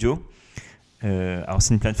GM.studio. Alors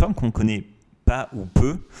c'est une plateforme qu'on ne connaît pas ou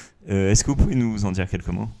peu. Est-ce que vous pouvez nous en dire quelques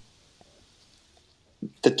mots ?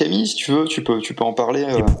 Peut-être Camille, si tu veux, tu peux en parler.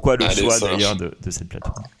 Et pourquoi le choix d'ailleurs de cette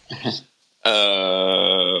plateforme ?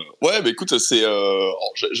 Ouais, bah écoute,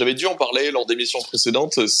 j'avais dû en parler lors d'émissions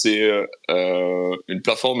précédentes. C'est une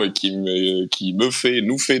plateforme qui nous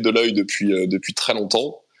fait de l'œil depuis très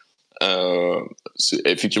longtemps.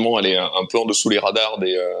 Effectivement, elle est un peu en dessous les radars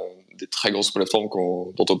des très grosses plateformes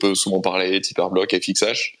dont on peut souvent parler, type Airblock,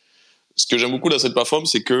 FXH. Ce que j'aime beaucoup dans cette plateforme,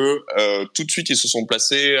 c'est que tout de suite ils se sont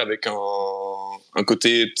placés avec un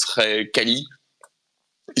côté très quali.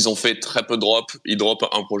 Ils ont fait très peu de drops. Ils dropent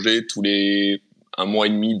un projet tous les 1 mois et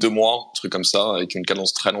demi, 2 mois, un truc comme ça, avec une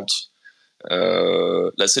cadence très lente.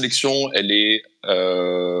 La sélection, elle est à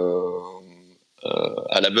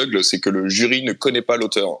l'aveugle, c'est que le jury ne connaît pas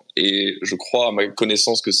l'auteur. Et je crois, à ma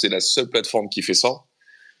connaissance, que c'est la seule plateforme qui fait ça.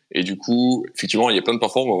 Et du coup, effectivement, il y a plein de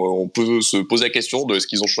plateformes où on peut se poser la question de est-ce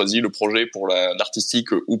qu'ils ont choisi le projet pour l'artistique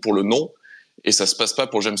ou pour le nom. Et ça se passe pas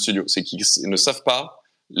pour GM.studio. C'est qu'ils ne savent pas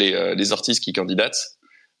les artistes qui candidatent.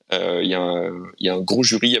 Il y a un gros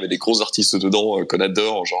jury, il y avait des gros artistes dedans qu'on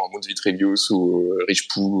adore, genre Moonvit Reviews ou Rich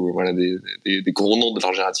Poo, voilà, des gros noms de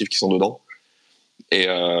l'art génératif qui sont dedans. Et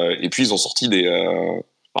puis ils ont sorti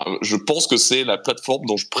je pense que c'est la plateforme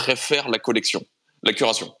dont je préfère la curation.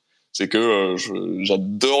 C'est que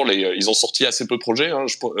j'adore ils ont sorti assez peu de projets. Hein.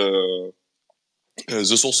 The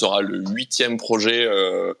Source sera le 8e projet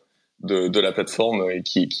de la plateforme et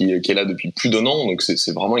qui est là depuis plus d'1 an. Donc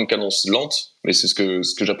c'est vraiment une cadence lente, mais c'est ce que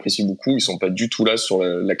j'apprécie beaucoup. Ils sont pas du tout là sur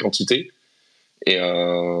la quantité. Et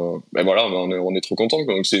ben voilà, on est trop contents.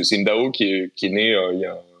 Donc c'est une DAO qui est née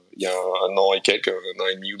il y a 1 an et quelques, 1 an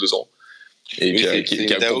et demi ou 2 ans. Et oui,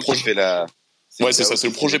 qui a DAO qui fait la. Ouais, c'est ça. C'est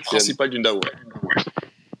le projet principal d'une DAO. Ouais.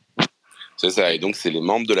 C'est ça. Et donc c'est les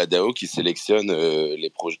membres de la DAO qui sélectionnent les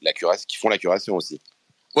projets, qui font la curation aussi.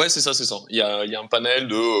 Ouais, c'est ça. Il y a un panel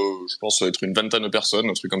de, je pense, ça va être une 20aine de personnes,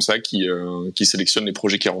 un truc comme ça, qui sélectionnent les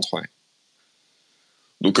projets qui rentrent. Ouais.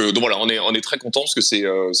 Donc voilà, on est très contents parce que c'est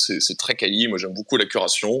très quali. Moi, j'aime beaucoup la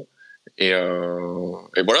curation et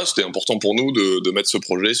voilà, c'était important pour nous de mettre ce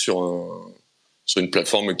projet sur une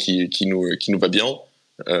plateforme qui nous va bien.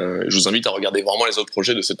 Je vous invite à regarder vraiment les autres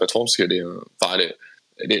projets de cette plateforme parce qu'elle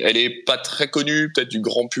elle est pas très connue peut-être du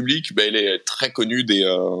grand public, mais elle est très connue des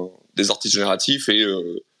artistes génératifs et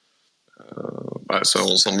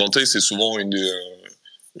sans me vanter, c'est souvent une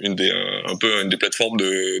des plateformes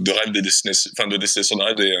de rêve des destinations, de destination de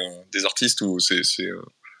rêve des artistes où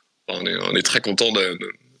on est très content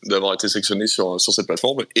d'avoir été sélectionné sur cette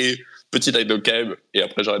plateforme. Et petit idol cab, et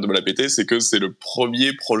après j'arrête de me la péter, c'est que c'est le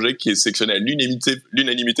premier projet qui est sélectionné à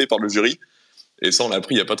l'unanimité par le jury. Et ça, on l'a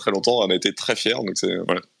appris il y a pas très longtemps, on a été très fiers, donc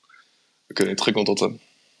voilà. Donc on est très content de ça.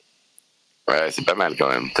 Ouais, c'est pas mal quand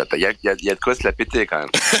même. Il y a de quoi se la péter quand même.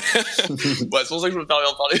 Ouais, c'est pour ça que je me permets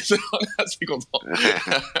d'en parler, on est assez content.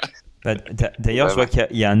 D'ailleurs, je vois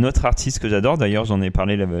qu'il y a un autre artiste que j'adore. D'ailleurs, j'en ai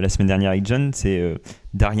parlé la semaine dernière avec John. C'est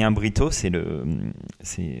Darien Brito. C'est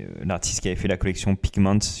l'artiste qui avait fait la collection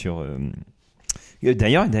Pigment sur.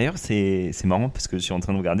 D'ailleurs, c'est marrant parce que je suis en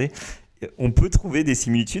train de regarder. On peut trouver des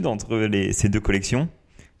similitudes entre ces deux collections,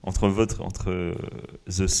 entre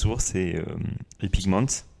The Source et Pigment.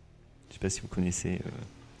 Je sais pas si vous connaissez.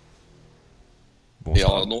 Bon, et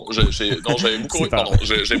alors, j'avais beaucoup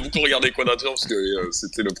regardé Quadrature parce que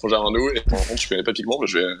c'était le projet Arnaud et par contre je connais pas Pigment, mais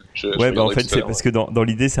ouais, en fait c'est parce que dans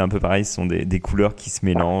l'idée c'est un peu pareil, ce sont des couleurs qui se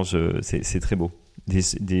mélangent, c'est très beau,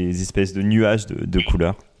 des espèces de nuages de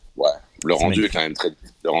couleurs. Ouais, le rendu est quand même très.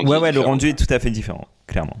 Le rendu est tout à fait différent,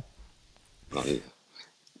 clairement.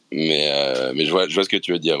 Mais je vois ce que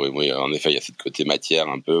tu veux dire. Oui, en effet, il y a ce côté matière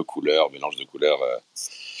un peu, couleur, mélange de couleurs.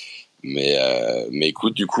 Mais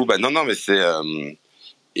écoute, du coup, non, mais c'est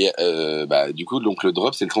Et du coup, donc le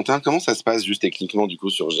drop, c'est le 31. Comment ça se passe juste techniquement du coup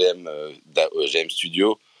sur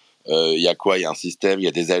GM.studio? Il y a quoi? Il y a un système, il y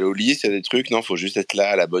a des allolis, il y a des trucs? Non, faut juste être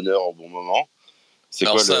là à la bonne heure au bon moment. C'est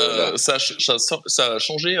Alors quoi ça a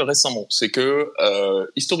changé récemment. C'est que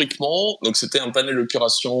historiquement, donc c'était un panel de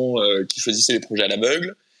curation qui choisissait les projets à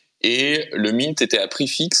l'aveugle, et le mint était à prix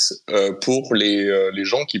fixe pour les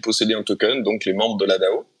gens qui possédaient un token, donc les membres de la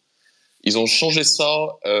DAO. Ils ont changé ça,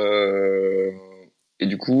 et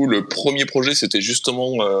du coup le premier projet c'était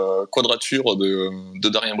justement Quadrature de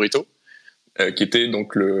Darien Brito, qui était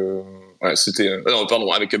donc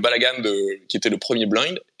avec Balagan qui était le premier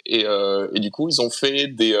blind, et du coup ils ont fait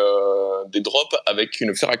des drops avec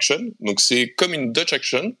une fair action, donc c'est comme une Dutch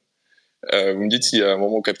action. Vous me dites si à un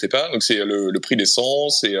moment vous captez pas. Donc c'est le prix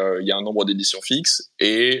d'essence, et il y a un nombre d'éditions fixe,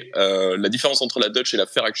 et la différence entre la Dutch et la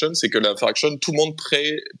fair action, c'est que la fair action, tout le monde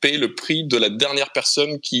paye le prix de la dernière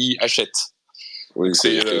personne qui achète. Oui, donc si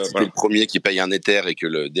t'es le premier qui paye un Ether et que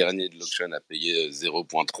le dernier de l'auction a payé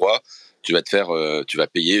 0.3, tu vas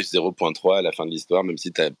payer 0.3 à la fin de l'histoire, même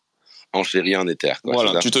si t'as enchéri un Ether, quoi.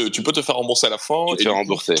 Voilà, tu peux te faire rembourser à la fin, et du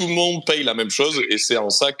coup, tout le monde paye la même chose, et c'est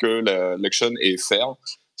en ça que l'action est fair.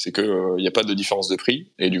 C'est que il y a pas de différence de prix,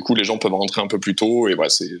 et du coup les gens peuvent rentrer un peu plus tôt, et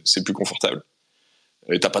c'est plus confortable.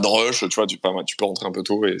 Et t'as pas de rush, tu vois, tu peux rentrer un peu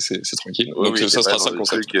tôt, et c'est tranquille. Oui, donc ça sera ça le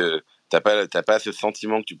concept. T'as pas ce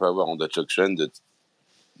sentiment que tu peux avoir en Dutch Auction de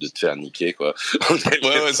te faire niquer, quoi.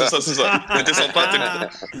 Ouais, c'est ça. Mais t'es sympa,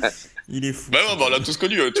 Il est fou. Bah ouais, on l'a tous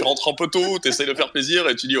connu. Tu rentres un peu tôt, t'essayes de faire plaisir,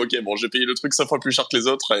 et tu dis, ok, bon, j'ai payé le truc 5 fois plus cher que les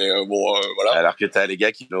autres, et voilà. Alors que t'as les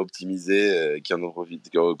gars qui l'ont optimisé, qui en ont profité,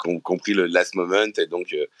 qui ont compris le last moment, et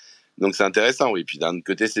donc c'est intéressant, oui. Puis d'un autre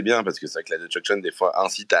côté, c'est bien, parce que c'est vrai que la Dutch Auction, des fois,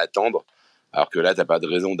 incite à attendre, alors que là, t'as pas de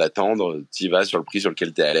raison d'attendre, t'y vas sur le prix sur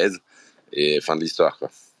lequel t'es à l'aise, et fin de l'histoire, quoi.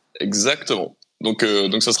 Exactement. Donc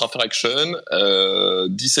ça sera Fair Action,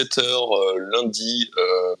 17h lundi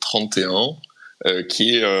 31,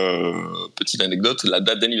 qui est, petite anecdote, la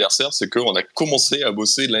date d'anniversaire, c'est qu'on a commencé à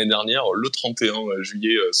bosser l'année dernière le 31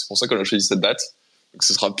 juillet, c'est pour ça qu'on a choisi cette date. Donc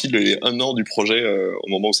ce sera pile les 1 an du projet au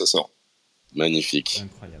moment où ça sort. Magnifique.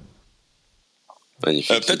 Incroyable.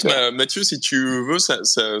 Magnifique. Peut-être Mathieu, si tu veux, ça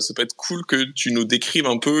peut être cool que tu nous décrives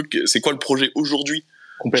un peu c'est quoi le projet aujourd'hui.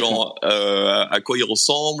 Genre à quoi il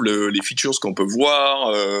ressemble, les features qu'on peut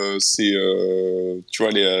voir, tu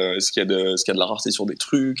vois, est-ce qu'il y a de la rareté sur des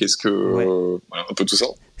trucs, est-ce que voilà, un peu tout ça.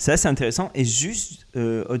 Ça c'est intéressant. Et juste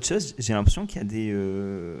autre chose, j'ai l'impression qu'il y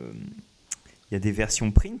a des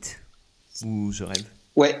versions print, ou je rêve.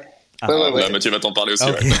 Ouais. Bah, Mathieu va t'en parler aussi.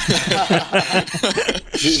 Okay. Ouais.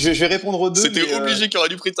 je vais répondre aux deux. C'était obligé qu'il y aurait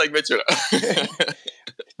du print avec Mathieu là.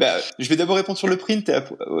 Je vais d'abord répondre sur le print,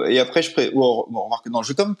 et après je vais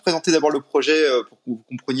quand même présenter d'abord le projet pour que vous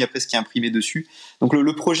compreniez après ce qui est imprimé dessus. Donc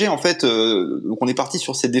le projet, en fait, donc on est parti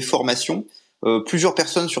sur ces déformations. Plusieurs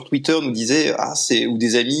personnes sur Twitter nous disaient ou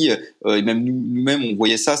des amis, et même nous-mêmes on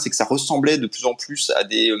voyait ça, c'est que ça ressemblait de plus en plus à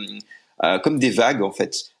des comme des vagues, en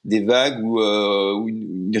fait, des vagues ou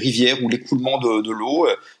une rivière ou l'écoulement de l'eau,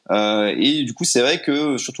 et du coup c'est vrai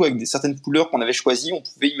que surtout avec certaines couleurs qu'on avait choisies, on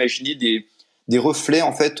pouvait imaginer des reflets,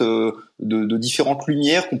 en fait, de différentes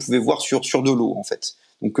lumières qu'on pouvait voir sur de l'eau, en fait.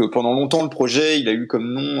 Donc pendant longtemps le projet il a eu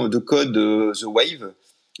comme nom de code The Wave,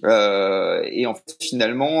 et en fait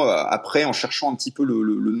finalement après, en cherchant un petit peu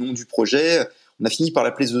le nom du projet, on a fini par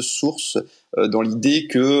l'appeler The Source, dans l'idée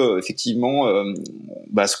que effectivement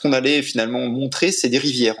ce qu'on allait finalement montrer, c'est des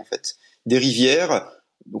rivières, en fait, des rivières.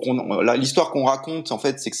 Donc l'histoire qu'on raconte, en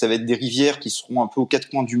fait, c'est que ça va être des rivières qui seront un peu aux quatre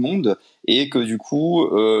coins du monde, et que du coup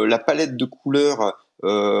la palette de couleurs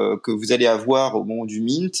que vous allez avoir au moment du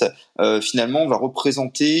mint, finalement va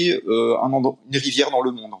représenter une rivière dans le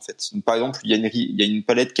monde, en fait. Donc, par exemple, il y a une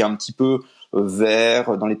palette qui est un petit peu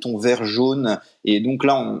vert, dans les tons vert jaune, et donc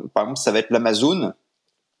là par exemple ça va être l'Amazone,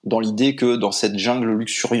 dans l'idée que dans cette jungle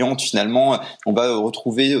luxuriante, finalement on va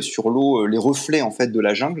retrouver sur l'eau les reflets, en fait, de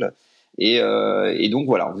la jungle, et donc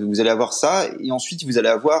voilà, vous allez avoir ça, et ensuite vous allez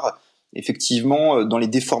avoir effectivement dans les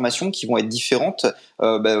déformations qui vont être différentes.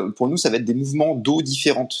 Pour nous ça va être des mouvements d'eau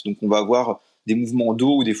différentes, donc on va avoir des mouvements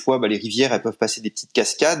d'eau où des fois les rivières elles peuvent passer des petites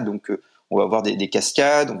cascades, donc on va avoir des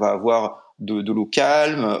cascades, on va avoir de l'eau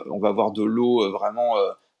calme, on va avoir de l'eau vraiment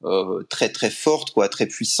très très forte, quoi, très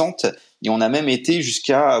puissante, et on a même été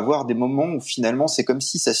jusqu'à avoir des moments où finalement c'est comme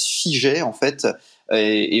si ça se figeait, en fait,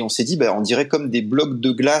 et on s'est dit on dirait comme des blocs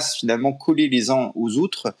de glace finalement collés les uns aux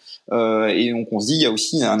autres, et donc on se dit il y a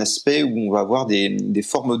aussi un aspect où on va avoir des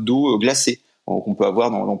formes d'eau glacées qu'on peut avoir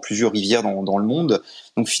dans plusieurs rivières dans le monde.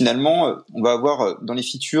 Donc finalement on va avoir dans les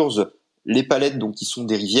features les palettes donc qui sont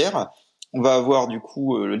des rivières. On va avoir du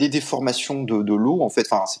coup les déformations de l'eau, en fait,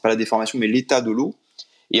 enfin c'est pas la déformation mais l'état de l'eau,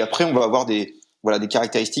 Et après, on va avoir des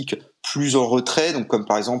caractéristiques plus en retrait, donc comme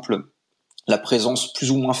par exemple la présence plus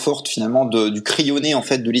ou moins forte finalement du crayonné en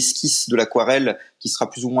fait, de l'esquisse de l'aquarelle qui sera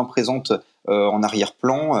plus ou moins présente en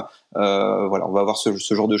arrière-plan. Voilà, on va avoir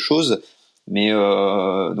ce genre de choses. Mais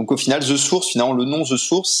donc au final, The Source, finalement, le nom The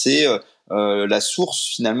Source, c'est la source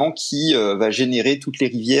finalement qui va générer toutes les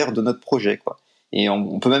rivières de notre projet, quoi. Et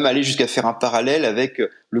on peut même aller jusqu'à faire un parallèle avec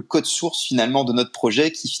le code source finalement de notre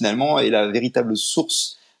projet, qui finalement est la véritable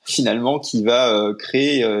source finalement qui va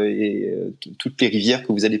créer toutes les rivières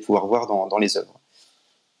que vous allez pouvoir voir dans les œuvres.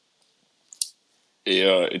 Et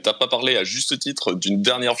t'as pas parlé à juste titre d'une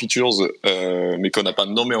dernière features, mais qu'on n'a pas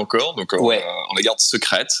nommé encore, donc on la garde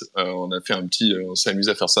secrète. On a fait on s'est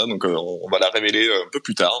amusé à faire ça, donc on va la révéler un peu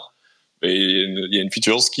plus tard. Et il y a une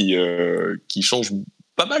features qui change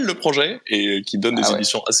pas mal le projet et qui donne des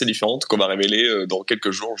éditions assez différentes qu'on va révéler dans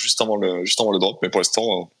quelques jours, juste avant le drop. Mais pour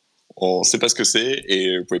l'instant, on sait pas ce que c'est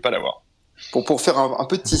et vous pouvez pas l'avoir. Pour faire un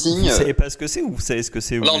peu de teasing. Vous savez pas ce que c'est ou vous savez ce que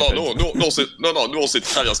c'est? Non, nous on sait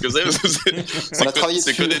très bien ce que c'est. On a travaillé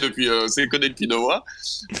dessus. C'est codé depuis 2 mois.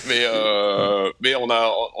 Mais on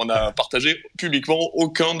a partagé publiquement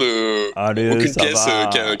aucune pièce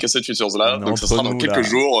qu'a cette features là. Donc ça sera dans quelques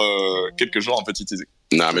jours un petit teasing.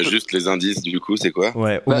 Non, mais juste les indices, du coup, c'est quoi?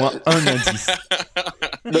 Ouais, au moins un indice.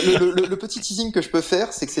 Le petit teasing que je peux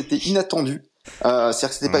faire, c'est que c'était inattendu. C'est-à-dire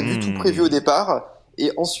que c'était pas du tout prévu au départ. Et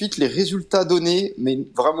ensuite, les résultats donnés, mais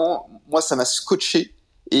vraiment, moi, ça m'a scotché.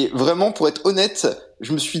 Et vraiment, pour être honnête,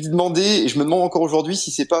 je me suis demandé, et je me demande encore aujourd'hui, si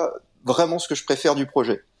c'est pas vraiment ce que je préfère du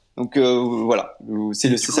projet. Donc voilà,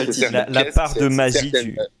 c'est ça le teasing. La part de magie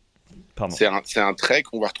Pardon. C'est un trait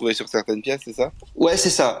qu'on va retrouver sur certaines pièces, c'est ça? Ouais, c'est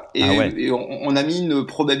ça. Et on a mis une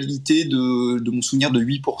probabilité de mon souvenir de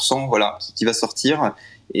 8%, voilà, qui va sortir.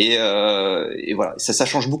 Et voilà, ça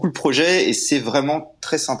change beaucoup le projet et c'est vraiment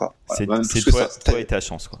très sympa. Voilà, c'est toi et ta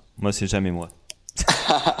chance, quoi. Moi, c'est jamais moi.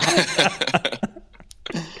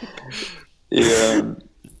 Et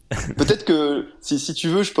peut-être que si tu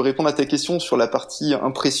veux, je peux répondre à ta question sur la partie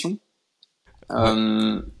impression.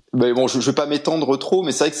 Ben bon, je vais pas m'étendre trop,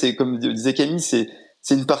 mais c'est vrai que c'est comme disait Camille, c'est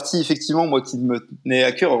une partie effectivement moi qui me tenait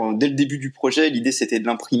à cœur dès le début du projet. L'idée c'était de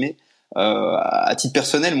l'imprimer. À titre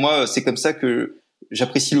personnel, moi c'est comme ça que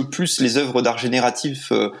j'apprécie le plus les œuvres d'art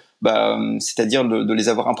génératif, c'est-à-dire de les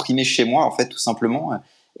avoir imprimées chez moi en fait tout simplement.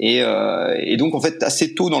 Et donc en fait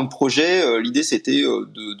assez tôt dans le projet, l'idée c'était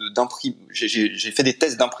d'imprimer. J'ai fait des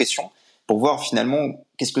tests d'impression pour voir finalement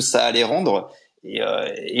qu'est-ce que ça allait rendre.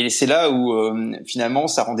 Et c'est là où finalement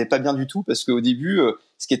ça rendait pas bien du tout parce qu'au début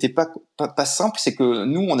ce qui était pas simple, c'est que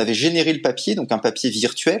nous on avait généré le papier, donc un papier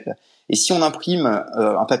virtuel, et si on imprime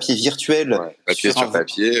un papier virtuel papier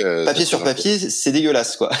sur papier, c'est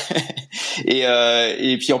dégueulasse quoi.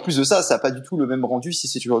 Et puis en plus de ça a pas du tout le même rendu si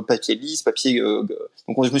c'est sur le papier lisse,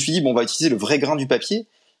 donc je me suis dit bon, on va utiliser le vrai grain du papier.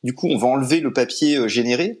 Du coup on va enlever le papier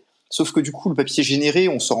généré, sauf que du coup le papier généré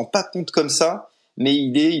on s'en rend pas compte comme ça, mais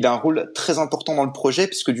il a un rôle très important dans le projet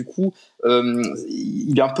puisque du coup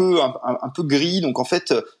il est un peu gris, donc en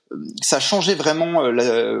fait ça changeait vraiment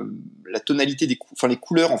la tonalité les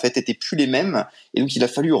couleurs en fait étaient plus les mêmes, et donc il a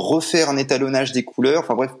fallu refaire un étalonnage des couleurs.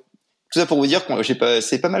 Enfin bref, tout ça pour vous dire que j'ai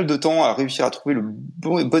passé pas mal de temps à réussir à trouver le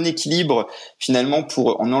bon équilibre finalement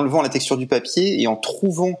en enlevant la texture du papier et en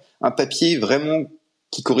trouvant un papier vraiment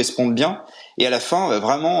qui corresponde bien. Et à la fin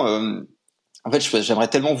vraiment en fait, j'aimerais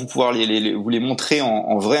tellement vous pouvoir vous les montrer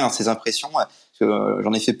en vrai, hein, ces impressions. Parce que,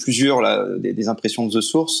 j'en ai fait plusieurs là, des impressions de The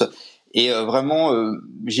Source. Et vraiment,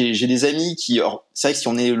 j'ai des amis qui. C'est vrai que si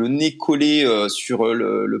on est le nez collé sur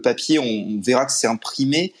le papier, on verra que c'est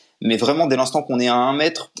imprimé. Mais vraiment, dès l'instant qu'on est à 1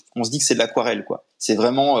 mètre, on se dit que c'est de l'aquarelle, quoi. C'est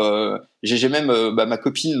vraiment. J'ai même ma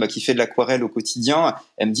copine qui fait de l'aquarelle au quotidien.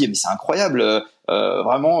 Elle me dit mais c'est incroyable,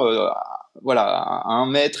 vraiment. Voilà, à 1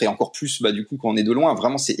 mètre et encore plus du coup quand on est de loin,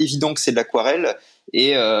 vraiment c'est évident que c'est de l'aquarelle,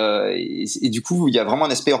 et du coup il y a vraiment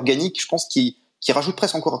un aspect organique, je pense, qui rajoute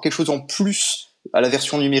presque encore quelque chose en plus à la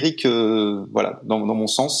version numérique, voilà, dans mon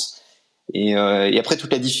sens. Et après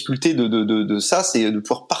toute la difficulté de ça, c'est de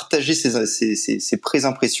pouvoir partager ces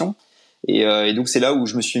pré-impressions, et donc c'est là où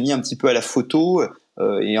je me suis mis un petit peu à la photo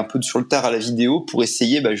et un peu sur le tard à la vidéo pour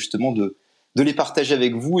essayer justement de les partager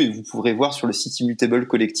avec vous, et vous pourrez voir sur le site Immutable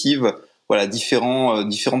Collective voilà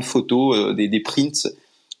différentes photos, des prints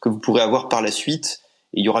que vous pourrez avoir par la suite.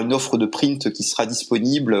 Et il y aura une offre de print qui sera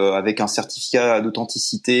disponible avec un certificat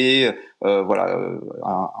d'authenticité, voilà,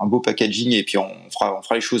 un beau packaging, et puis on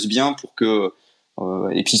fera les choses bien pour que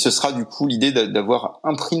et puis ce sera du coup l'idée d'avoir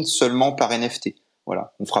un print seulement par NFT.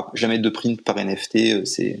 Voilà, on fera jamais de print par NFT,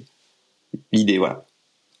 c'est l'idée, voilà.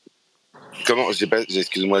 Comment,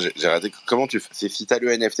 excuse-moi, j'ai raté. Comment tu fais? Si t'as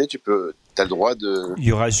le NFT, t'as le droit de. Il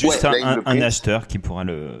y aura juste claim un acheteur qui pourra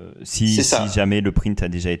si jamais le print a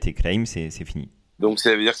déjà été claim, c'est fini. Donc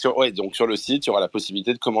ça veut dire que sur le site, il y aura la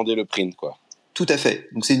possibilité de commander le print, quoi. Tout à fait.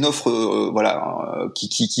 Donc c'est une offre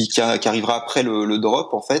qui arrivera après le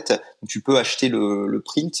drop en fait. Donc, tu peux acheter le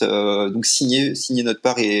print, donc signer notre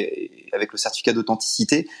part et avec le certificat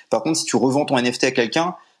d'authenticité. Par contre, si tu revends ton NFT à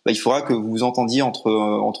quelqu'un, il faudra que vous vous entendiez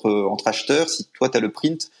entre acheteurs. Si toi tu as le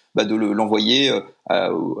print, de l'envoyer à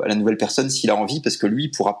la nouvelle personne s'il a envie, parce que lui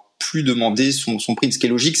pourra plus demander son print. Ce qui est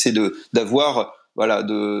logique, c'est d'avoir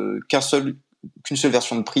qu'une seule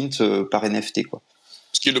version de print par NFT, quoi.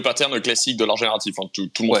 Ce qui est le pattern classique de l'art génératif, hein. Tout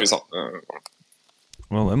le monde fait ça.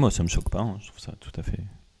 Ouais, moi ça me choque pas, hein. Je trouve ça tout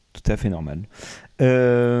à fait normal.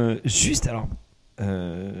 Juste alors,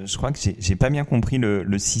 je crois que j'ai pas bien compris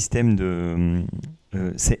le système de.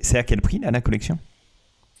 C'est à quel prix là la collection?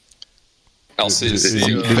 Alors c'est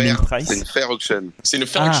une fair auction. C'est une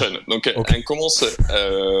fair auction. Donc okay. Elle commence.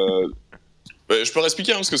 Je peux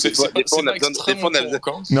réexpliquer, hein, parce que c'est pas extrêmement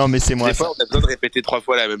convaincant. Non, mais c'est moi. Des fois, on a besoin de répéter 3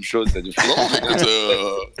 fois la même chose. Ça nous fait...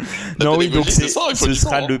 Non, oui, donc ce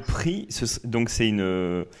sera le prix. Donc c'est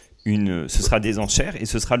ce sera des enchères et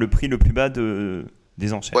ce sera le prix le plus bas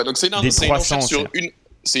des enchères. Ouais, donc c'est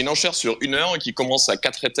une enchère sur 1 heure qui commence à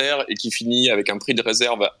 4 Ethers et qui finit avec un prix de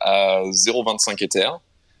réserve à 0,25 Ethers.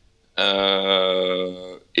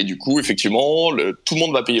 Et du coup, effectivement, tout le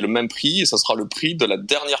monde va payer le même prix et ça sera le prix de la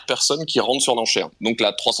dernière personne qui rentre sur l'enchère, donc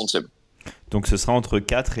la 300e. Donc ce sera entre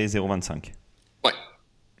 4 et 0,25. Ouais.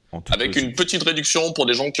 Avec une petite réduction pour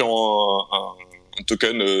des gens qui ont un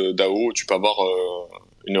token DAO, tu peux avoir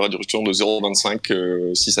une réduction de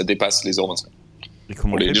 0,25 si ça dépasse les 0,25. Et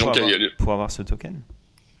comment on fait pour avoir ce token?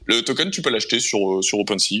 Le token, tu peux l'acheter sur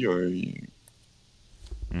OpenSea.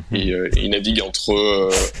 Et il navigue entre.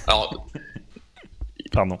 Alors.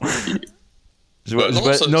 Pardon.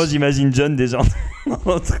 J'imagine John déjà en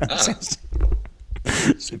train de...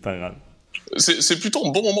 C'est pas grave. C'est plutôt un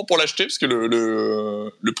bon moment pour l'acheter parce que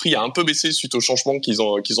le prix a un peu baissé suite au changement qu'ils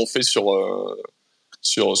ont fait sur leur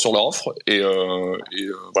offre et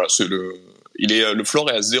voilà, le floor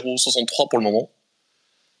est à 0,63 pour le moment.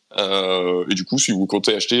 Et du coup, si vous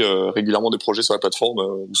comptez acheter régulièrement des projets sur la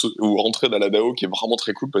plateforme ou rentrer dans la DAO, qui est vraiment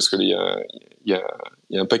très cool parce qu'il y a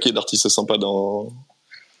un paquet d'artistes sympas dans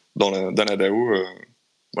la DAO,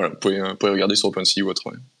 voilà, vous pouvez regarder sur OpenSea ou autre.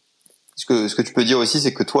 Ouais. Ce que tu peux dire aussi,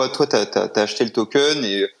 c'est que toi t'as acheté le token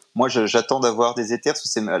et moi j'attends d'avoir des Ethers parce que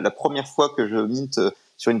c'est la première fois que je mint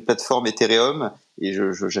sur une plateforme Ethereum et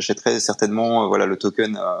j'achèterai certainement le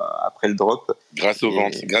token après le drop. Grâce aux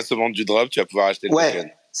ventes du drop, tu vas pouvoir acheter le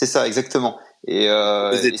token. C'est ça, exactement. Et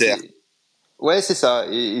les Ethers. Ouais, c'est ça.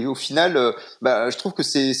 Et au final, je trouve que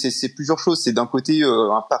c'est plusieurs choses. C'est d'un côté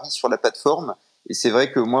un pari sur la plateforme. Et c'est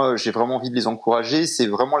vrai que moi, j'ai vraiment envie de les encourager. C'est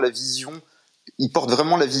vraiment la vision. Ils portent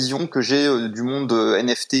vraiment la vision que j'ai du monde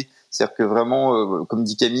NFT. C'est-à-dire que vraiment, comme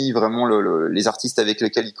dit Camille, vraiment les artistes avec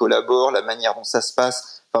lesquels ils collaborent, la manière dont ça se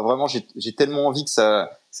passe. Enfin, vraiment, j'ai tellement envie que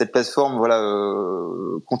cette plateforme,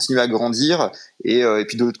 continue à grandir. Et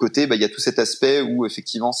puis de l'autre côté, il y a tout cet aspect où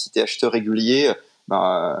effectivement, si t'es acheteur régulier,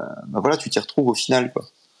 tu t'y retrouves au final, quoi.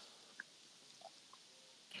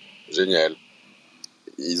 Génial.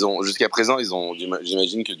 Jusqu'à présent,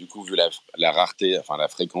 j'imagine que du coup, vu la rareté, enfin la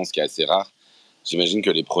fréquence qui est assez rare, j'imagine que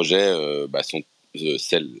les projets sont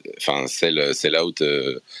sell out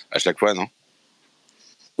à chaque fois, non?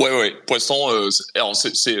 Ouais. Pour l'instant, alors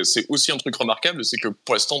c'est aussi un truc remarquable, c'est que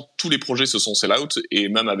pour l'instant, tous les projets se sont sell out et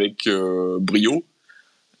même avec brio.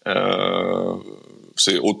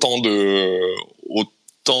 C'est autant des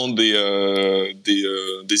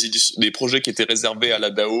projets qui étaient réservés à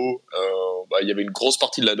la DAO. Il y avait une grosse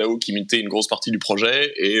partie de la DAO qui mintait une grosse partie du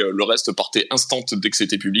projet et le reste partait instant dès que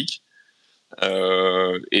c'était public.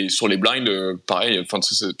 Et sur les blinds, pareil. Enfin,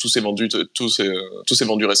 tout s'est vendu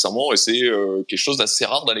récemment et c'est quelque chose d'assez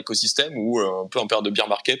rare dans l'écosystème où un peu en période de bear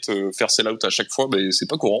market, faire sell out à chaque fois, c'est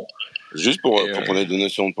pas courant. Juste pour prendre des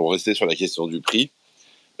notions, pour rester sur la question du prix.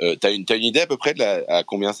 T'as une idée à peu près à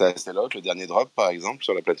combien ça sell out le dernier drop par exemple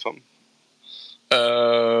sur la plateforme?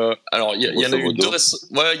 Alors il y en a eu deux récents.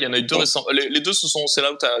 Ouais, il y en a eu deux récents. Les deux se sont sell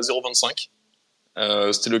out à 0,25.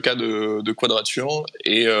 C'était le cas de Quadrature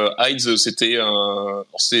et Hides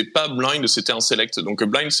c'est pas blind, c'était un select. Donc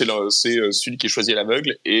blind c'est celui qui est choisi à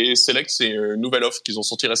l'aveugle et select c'est une nouvelle offre qu'ils ont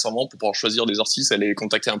sorti récemment pour pouvoir choisir des artistes et les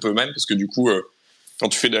contacter un peu eux-mêmes parce que du coup quand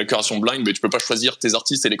tu fais de la curation blind, tu peux pas choisir tes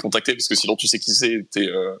artistes et les contacter parce que sinon tu sais qui c'est.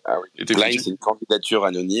 Blind, c'est une candidature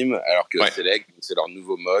anonyme, alors que Select, c'est leur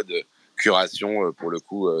nouveau mode curation pour le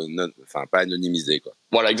coup, pas anonymisée quoi.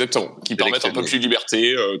 Voilà, exactement, qui permettent un peu plus de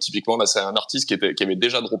liberté. Typiquement, là, c'est un artiste qui avait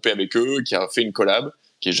déjà droppé avec eux, qui a fait une collab,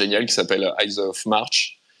 qui est géniale, qui s'appelle Eyes of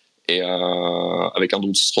March, et avec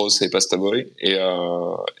Andrew Strauss et Pasta Boy, et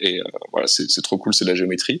voilà, c'est trop cool, c'est de la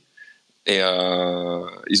géométrie et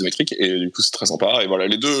isométrique, et du coup c'est très sympa. Et voilà,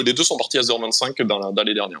 les deux sont partis à 0,25 dans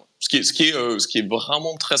les dernières. Ce qui est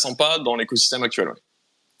vraiment très sympa dans l'écosystème actuel. Ouais.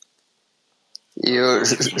 Et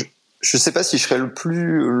je sais pas si je serais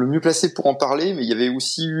le mieux placé pour en parler, mais il y avait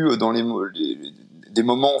aussi eu dans des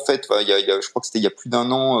moments, en fait, je crois que c'était il y a plus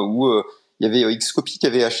d'un an, où il y avait Xcopy qui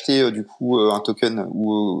avait acheté du coup un token,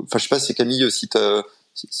 ou je sais pas, c'est Camille, si t'as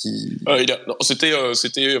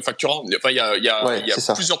c'était Factura. Enfin, il y a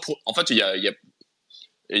plusieurs en fait, il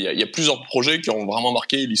y a plusieurs projets qui ont vraiment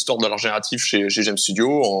marqué l'histoire de l'art génératif chez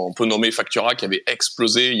GM.studio. On peut nommer Factura, qui avait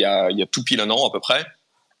explosé il y a tout pile un an à peu près,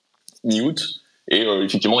 mi-août. Et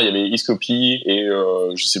effectivement, il y avait Xcopy et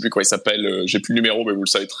je sais plus comment il s'appelle. J'ai plus le numéro, mais vous le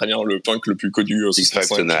savez très bien, le punk le plus connu.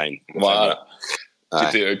 659. Voilà.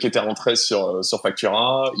 Qui était rentré sur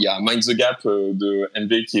Factura. Il y a Mind the Gap de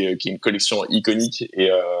NV qui est une collection iconique et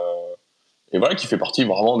voilà, qui fait partie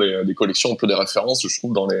vraiment des collections, un peu des références, je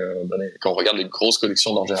trouve, quand on regarde les grosses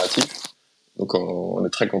collections d'art génératif. Donc on est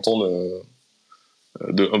très content de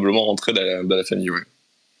humblement rentrer dans la famille. Ouais.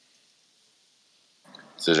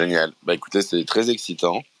 C'est génial. Bah écoutez, c'est très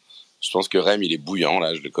excitant. Je pense que Rem, il est bouillant,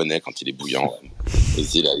 là, je le connais quand il est bouillant.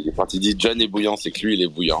 Ici, là, quand il dit John est bouillant, c'est que lui, il est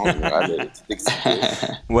bouillant. C'est excité.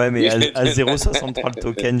 Ouais, mais à 0,63 le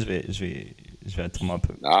token, je vais attendre un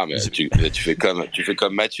peu. Non, mais tu fais comme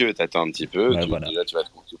Mathieu, t'attends un petit peu. Ouais, voilà. Déjà,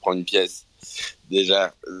 tu prends une pièce.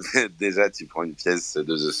 Déjà, tu prends une pièce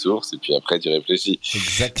de The Source, et puis après, tu réfléchis.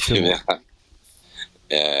 Exactement.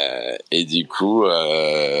 Et du coup,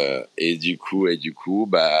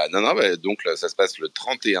 bah, donc là, ça se passe le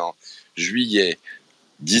 31 juillet,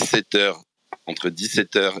 17h, entre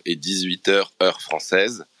 17h et 18h, heure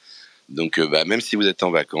française. Donc, bah, même si vous êtes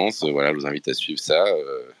en vacances, voilà, je vous invite à suivre ça.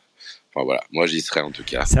 Enfin, voilà, moi, j'y serai en tout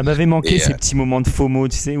cas. Ça m'avait manqué ces petits moments de FOMO,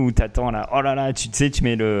 tu sais, où t'attends là, oh là là, tu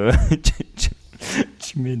mets le.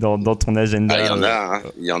 Tu mets dans ton agenda. Il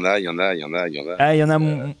y en a. Ah, il y en a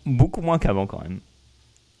beaucoup moins qu'avant quand même.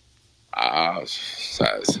 Ah,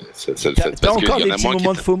 t'as encore des petits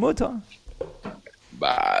moments de FOMO, toi?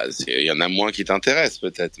 Bah, il y en a moins qui t'intéressent,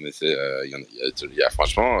 peut-être, mais il y a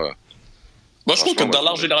franchement. Moi, je trouve que dans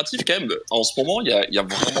l'art génératif, quand même, en ce moment, il y a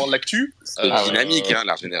vraiment de l'actu. C'est dynamique,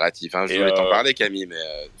 l'art génératif. Je voulais t'en parler, Camille, mais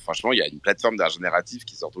franchement, il y a une plateforme d'art génératif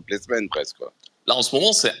qui sort toutes les semaines, presque, quoi. Là, en ce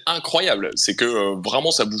moment, c'est incroyable. C'est que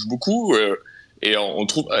vraiment, ça bouge beaucoup. Et on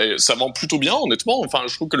trouve, ça vend plutôt bien, honnêtement. Enfin,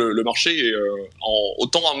 je trouve que le marché,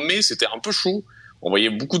 autant en mai, c'était un peu chaud. On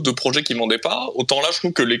voyait beaucoup de projets qui vendaient pas. Autant là, je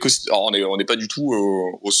trouve que l'écosystème, on n'est pas du tout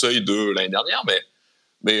au seuil de l'année dernière,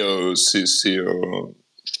 mais je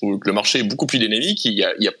trouve que le marché est beaucoup plus dynamique. Il y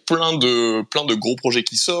a plein de gros projets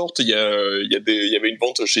qui sortent. Il y avait une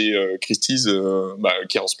vente chez Christie's,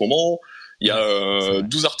 qui est en ce moment. Il y a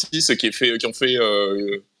 12 artistes qui ont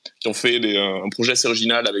fait un projet assez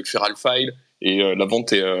original avec Feral File. Et la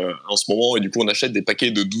vente est en ce moment, et du coup on achète des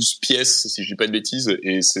paquets de 12 pièces, si je dis pas de bêtises,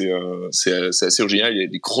 et c'est assez original. Il y a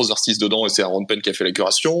des gros artistes dedans, et c'est Aaron Penn qui a fait la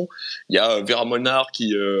curation. Il y a Vera Molnar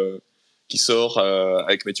qui sort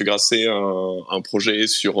avec Mathieu Grasset un projet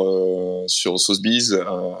sur Sotheby's,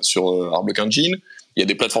 sur Art Block Engine. Il y a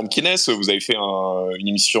des plateformes qui naissent. Vous avez fait une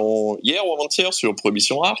émission hier ou avant-hier sur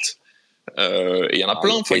Prohibition Art. Et il y en a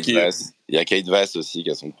plein. Il y a Kate Vass aussi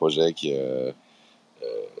qui a son projet qui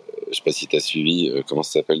je sais pas si tu as suivi, comment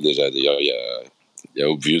ça s'appelle déjà. D'ailleurs, il y a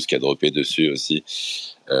Obvious qui a droppé dessus aussi.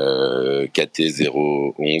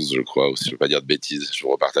 KT011, je crois, ou si je ne veux pas dire de bêtises, je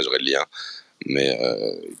vous repartagerai le lien. Mais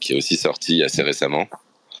qui est aussi sorti assez récemment.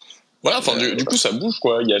 Voilà, enfin, du coup, ça bouge,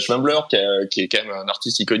 quoi. Il y a Schwambler qui est quand même un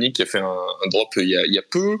artiste iconique qui a fait un drop il y a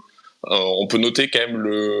peu. On peut noter quand même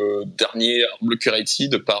le dernier Arble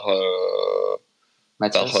Curated par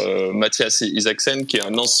Matthias Isaacsen, qui est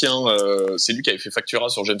un ancien, c'est lui qui avait fait Factura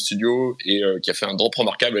sur GM.studio et qui a fait un drop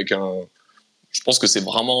remarquable avec je pense que c'est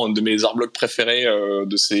vraiment un de mes art blocs préférés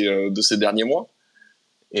de ces derniers mois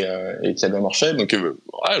et qui a bien marché. Donc je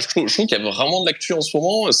trouve qu'il y a vraiment de l'actu en ce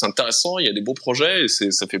moment, c'est intéressant, il y a des beaux projets et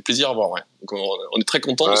ça fait plaisir à voir. Ouais. Donc on est très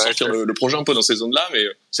content de sortir le projet un peu dans ces zones-là, mais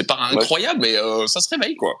c'est pas incroyable, mais ça se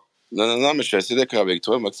réveille, quoi. Non, mais je suis assez d'accord avec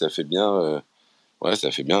toi, moi, que ça fait bien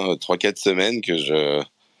 3-4 semaines que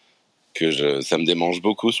ça me démange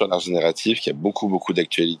beaucoup sur l'art génératif, qu'il y a beaucoup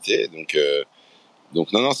d'actualité,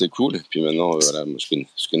 donc non, c'est cool. Et puis maintenant, voilà, moi,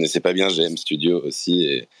 je connaissais pas bien GM.studio aussi,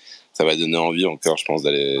 et ça va donner envie encore, je pense,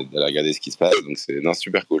 d'aller regarder ce qui se passe, donc c'est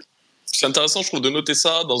super cool. C'est intéressant, je trouve, de noter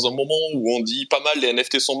ça dans un moment où on dit pas mal les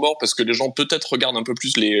NFT sont morts parce que les gens peut-être regardent un peu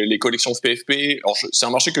plus les collections PFP. Alors, c'est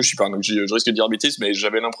un marché que je suis pas, donc je risque de dire bêtises, mais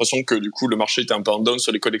j'avais l'impression que du coup le marché était un peu en down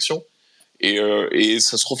sur les collections et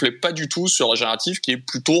ça se reflète pas du tout sur la générative qui est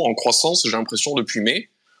plutôt en croissance. J'ai l'impression depuis mai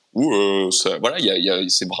où c'est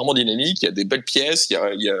vraiment dynamique. Il y a des belles pièces,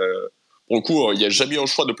 pour le coup, il n'y a jamais eu un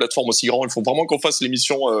choix de plateforme aussi grand. Il faut vraiment qu'on fasse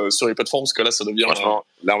l'émission sur les plateformes parce que là, ça devient. Franchement,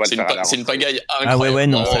 là, on va le faire à la rentrée. C'est une pagaille incroyable. Ah ouais,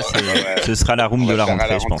 non, ça, ce sera la room de la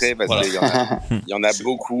rentrée, je pense. Parce Voilà. qu'il y en a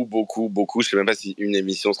beaucoup. Je sais même pas si une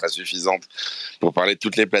émission sera suffisante pour parler de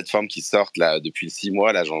toutes les plateformes qui sortent là depuis 6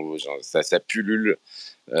 mois. Là, ça pullule.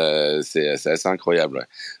 C'est assez incroyable. Ouais.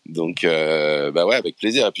 Donc, ouais, avec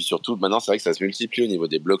plaisir. Et puis surtout, maintenant, c'est vrai que ça se multiplie au niveau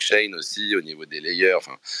des blockchains aussi, au niveau des layers.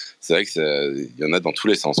 Enfin, c'est vrai que il y en a dans tous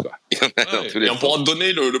les sens, quoi. Et on pourra te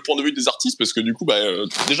donner le point de vue des artistes parce que du coup,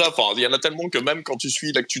 déjà, il y en a tellement que même quand tu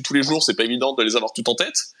suis l'actu tous les jours, c'est pas évident de les avoir tout en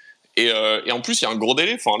tête. Et en plus, il y a un gros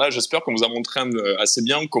délai. Enfin, là, j'espère qu'on vous a montré assez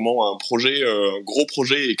bien comment un gros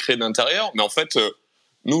projet est créé d'intérieur. Mais en fait,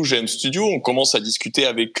 nous, GM.studio, on commence à discuter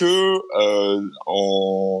avec eux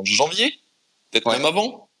en janvier, peut-être même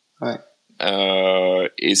avant. Ouais.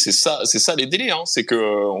 Et c'est ça les délais. Hein. C'est que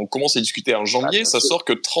on commence à discuter en janvier, ça sort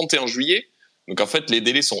que 31 juillet. Donc en fait, les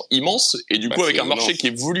délais sont immenses. Et du coup, avec un marché qui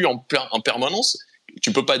évolue en permanence,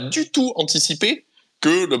 tu peux pas du tout anticiper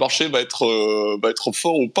que le marché va être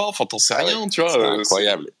fort ou pas. Enfin, t'en sais rien, tu vois. C'est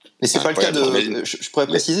incroyable. Mais c'est pas le cas je pourrais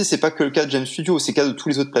préciser, c'est pas que le cas de GM.studio, c'est le cas de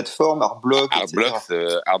toutes les autres plateformes, Artblocks,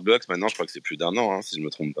 etc. Artblocks, maintenant, je crois que c'est plus d'1 an, si je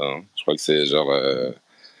me trompe pas. Hein. Je crois que c'est genre,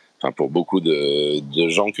 pour beaucoup de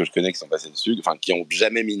gens que je connais qui sont passés dessus, qui ont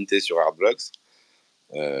jamais minté sur Artblocks,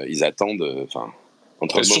 ils attendent,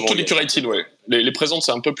 surtout les curated, ouais. Les présentes,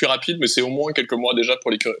 c'est un peu plus rapide, mais c'est au moins quelques mois déjà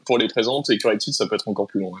pour les présentes, et curated, ça peut être encore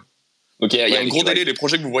plus long. Ouais. Donc il y a un gros délai. Les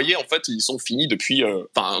projets que vous voyez, en fait, ils sont finis depuis.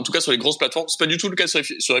 En tout cas sur les grosses plateformes, c'est pas du tout le cas sur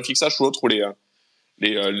FXH ou autre où les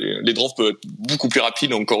drops peuvent être beaucoup plus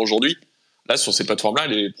rapides encore aujourd'hui. Là, sur ces plateformes-là,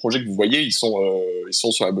 les projets que vous voyez, ils sont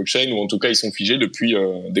sur la blockchain ou en tout cas ils sont figés depuis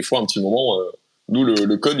des fois un petit moment. Nous,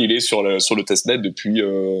 le code, il est sur le testnet depuis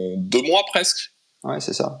 2 mois presque. Ouais,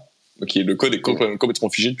 c'est ça. Donc le code est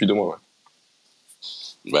complètement figé depuis 2 mois.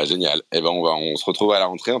 Ouais. Bah génial. Et on se retrouve à la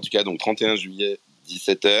rentrée. En tout cas, donc 31 juillet,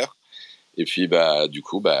 17h. Et puis, du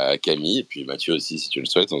coup, Camille, et puis Mathieu aussi, si tu le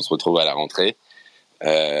souhaites, on se retrouve à la rentrée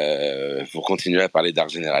pour continuer à parler d'art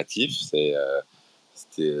génératif. C'était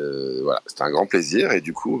un grand plaisir. Et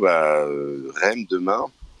du coup, Rem, demain.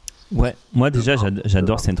 Ouais, moi déjà,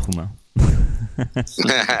 j'adore cette room.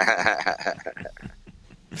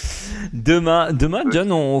 Demain,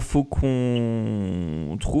 John, faut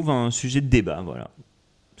qu'on trouve un sujet de débat. Voilà.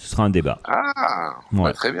 Ce sera un débat. Ah,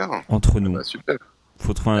 ouais. Très bien. Entre nous. Super.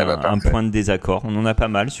 Faut trouver un point de désaccord. On en a pas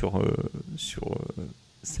mal sur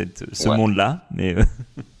ce monde-là, mais.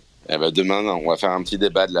 Demain, on va faire un petit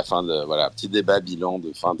débat de la fin petit débat bilan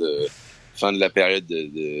de fin de la période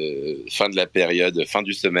fin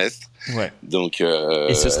du semestre. Ouais. Donc.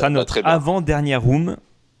 Et ce sera notre avant-dernière room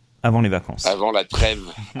avant les vacances. Avant la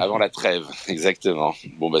trêve, exactement.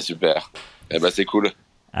 Bon super. C'est cool.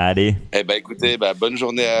 Allez. Écoutez, bonne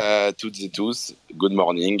journée à toutes et tous. Good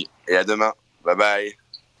morning et à demain. Bye bye.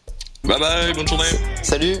 Bye bye, bonne journée.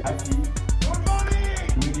 Salut.